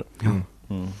 september.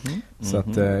 Så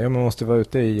att man måste vara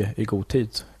ute i god tid.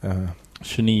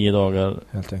 29 dagar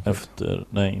helt enkelt. efter,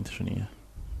 nej inte 29.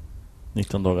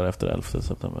 19 dagar efter 11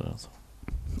 september alltså.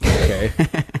 Okej.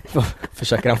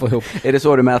 Försöker han få ihop. Är det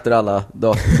så du mäter alla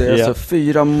dagar? Det är alltså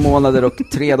 4 månader och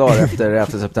 3 dagar efter 11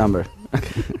 september.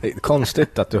 Det är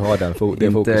konstigt att du har det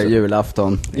inte fokuset.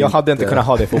 Julafton. Jag hade inte kunnat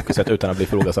ha det fokuset utan att bli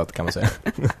ifrågasatt, kan man säga.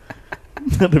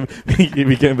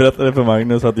 Vi kan ju berätta det för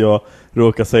Magnus att jag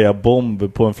råkade säga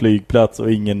bomb på en flygplats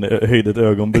och ingen höjde ett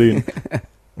ögonbryn.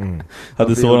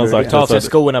 Hade sådan sagt. Ta av sig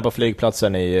skorna på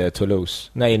flygplatsen i Toulouse.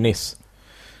 Nej, Nice.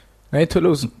 Nej,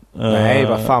 Toulouse. Nej,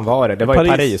 vad fan var det? Det var i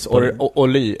Paris.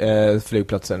 Orly,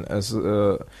 flygplatsen.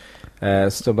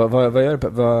 Vad gör du?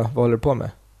 Vad håller du på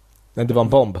med? Nej, det var en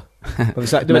bomb.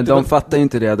 Men de fattar ju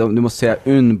inte det. Du måste säga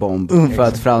en bomb för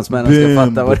att fransmännen ska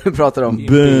fatta vad du pratar om.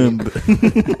 Bomb.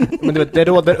 Men det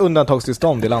råder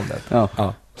undantagstillstånd i landet.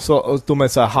 Ja. Så och de är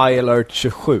så här high alert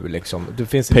 27 liksom. Det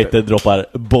finns Peter inte... droppar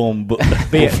bomb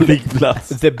på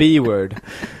flygplats. The B-word.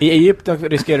 I Egypten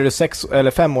riskerar du 6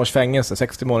 eller 5 års fängelse,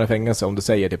 60 månader fängelse om du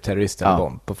säger typ terrorist eller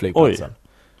bomb på flygplatsen. Oj.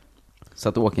 Så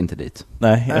att åk inte dit.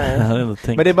 Nej, jag hade inte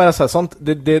tänkt. Men det är bara så här, sånt,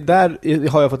 det där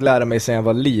har jag fått lära mig sedan jag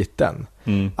var liten.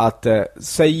 Att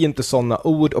säg inte såna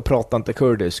ord och prata inte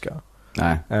kurdiska.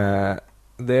 Nej.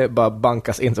 Det bara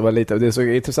bankas in så var lite. Det är så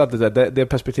intressant det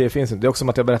perspektivet finns inte. Det är också som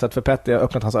att jag berättat för Petter, jag har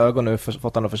öppnat hans ögon nu,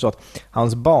 fått han att förstå att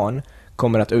hans barn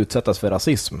kommer att utsättas för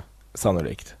rasism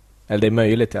sannolikt. Eller det är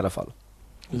möjligt i alla fall.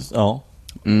 Ja.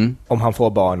 Om han får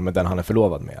barn med den han är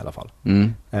förlovad med i alla fall.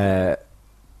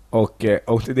 Och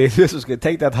det är så skulle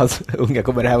tänka att hans unga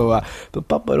kommer hem och bara,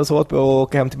 pappa är det så åt mig att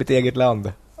åka hem till mitt eget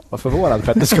land. Vad förvånad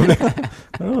Petter ska bli.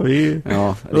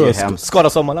 Ja, det är hemskt. Skara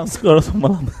Sommarland.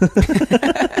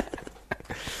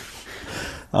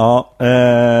 Ja,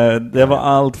 det var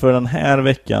allt för den här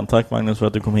veckan. Tack Magnus för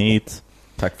att du kom hit.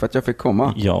 Tack för att jag fick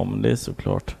komma. Ja, men det är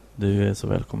såklart. Du är så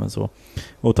välkommen så.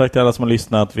 Och tack till alla som har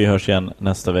lyssnat. Vi hörs igen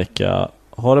nästa vecka.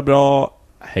 Ha det bra.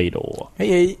 Hej då.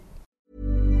 Hej.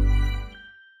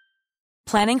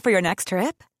 Planning for your next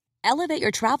trip? Elevate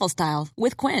your travel style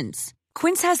with Quince.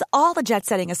 Quince has all the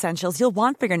jet-setting essentials you'll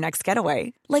want for your next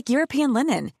getaway, like European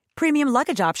linen, premium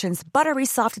luggage options, buttery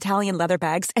soft Italian leather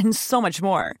bags, and so much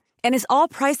more. And is all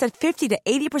priced at 50 to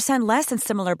 80% less than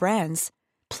similar brands.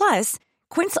 Plus,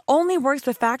 Quince only works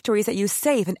with factories that use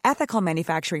safe and ethical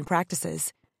manufacturing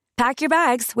practices. Pack your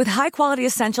bags with high-quality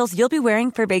essentials you'll be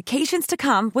wearing for vacations to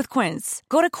come with Quince.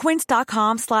 Go to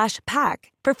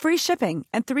quince.com/pack for free shipping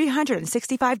and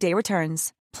 365-day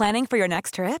returns. Planning for your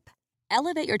next trip?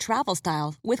 Elevate your travel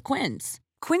style with Quince.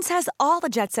 Quince has all the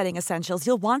jet-setting essentials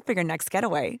you'll want for your next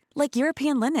getaway, like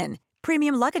European linen,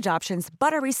 premium luggage options,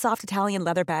 buttery soft Italian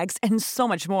leather bags, and so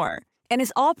much more. And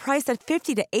is all priced at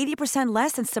 50 to 80%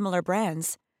 less than similar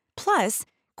brands. Plus,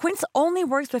 Quince only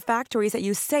works with factories that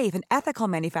use safe and ethical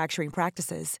manufacturing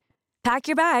practices. Pack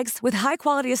your bags with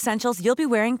high-quality essentials you'll be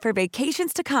wearing for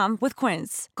vacations to come with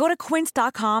Quince. Go to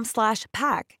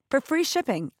quince.com/pack for free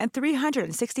shipping and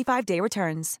 365-day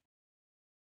returns.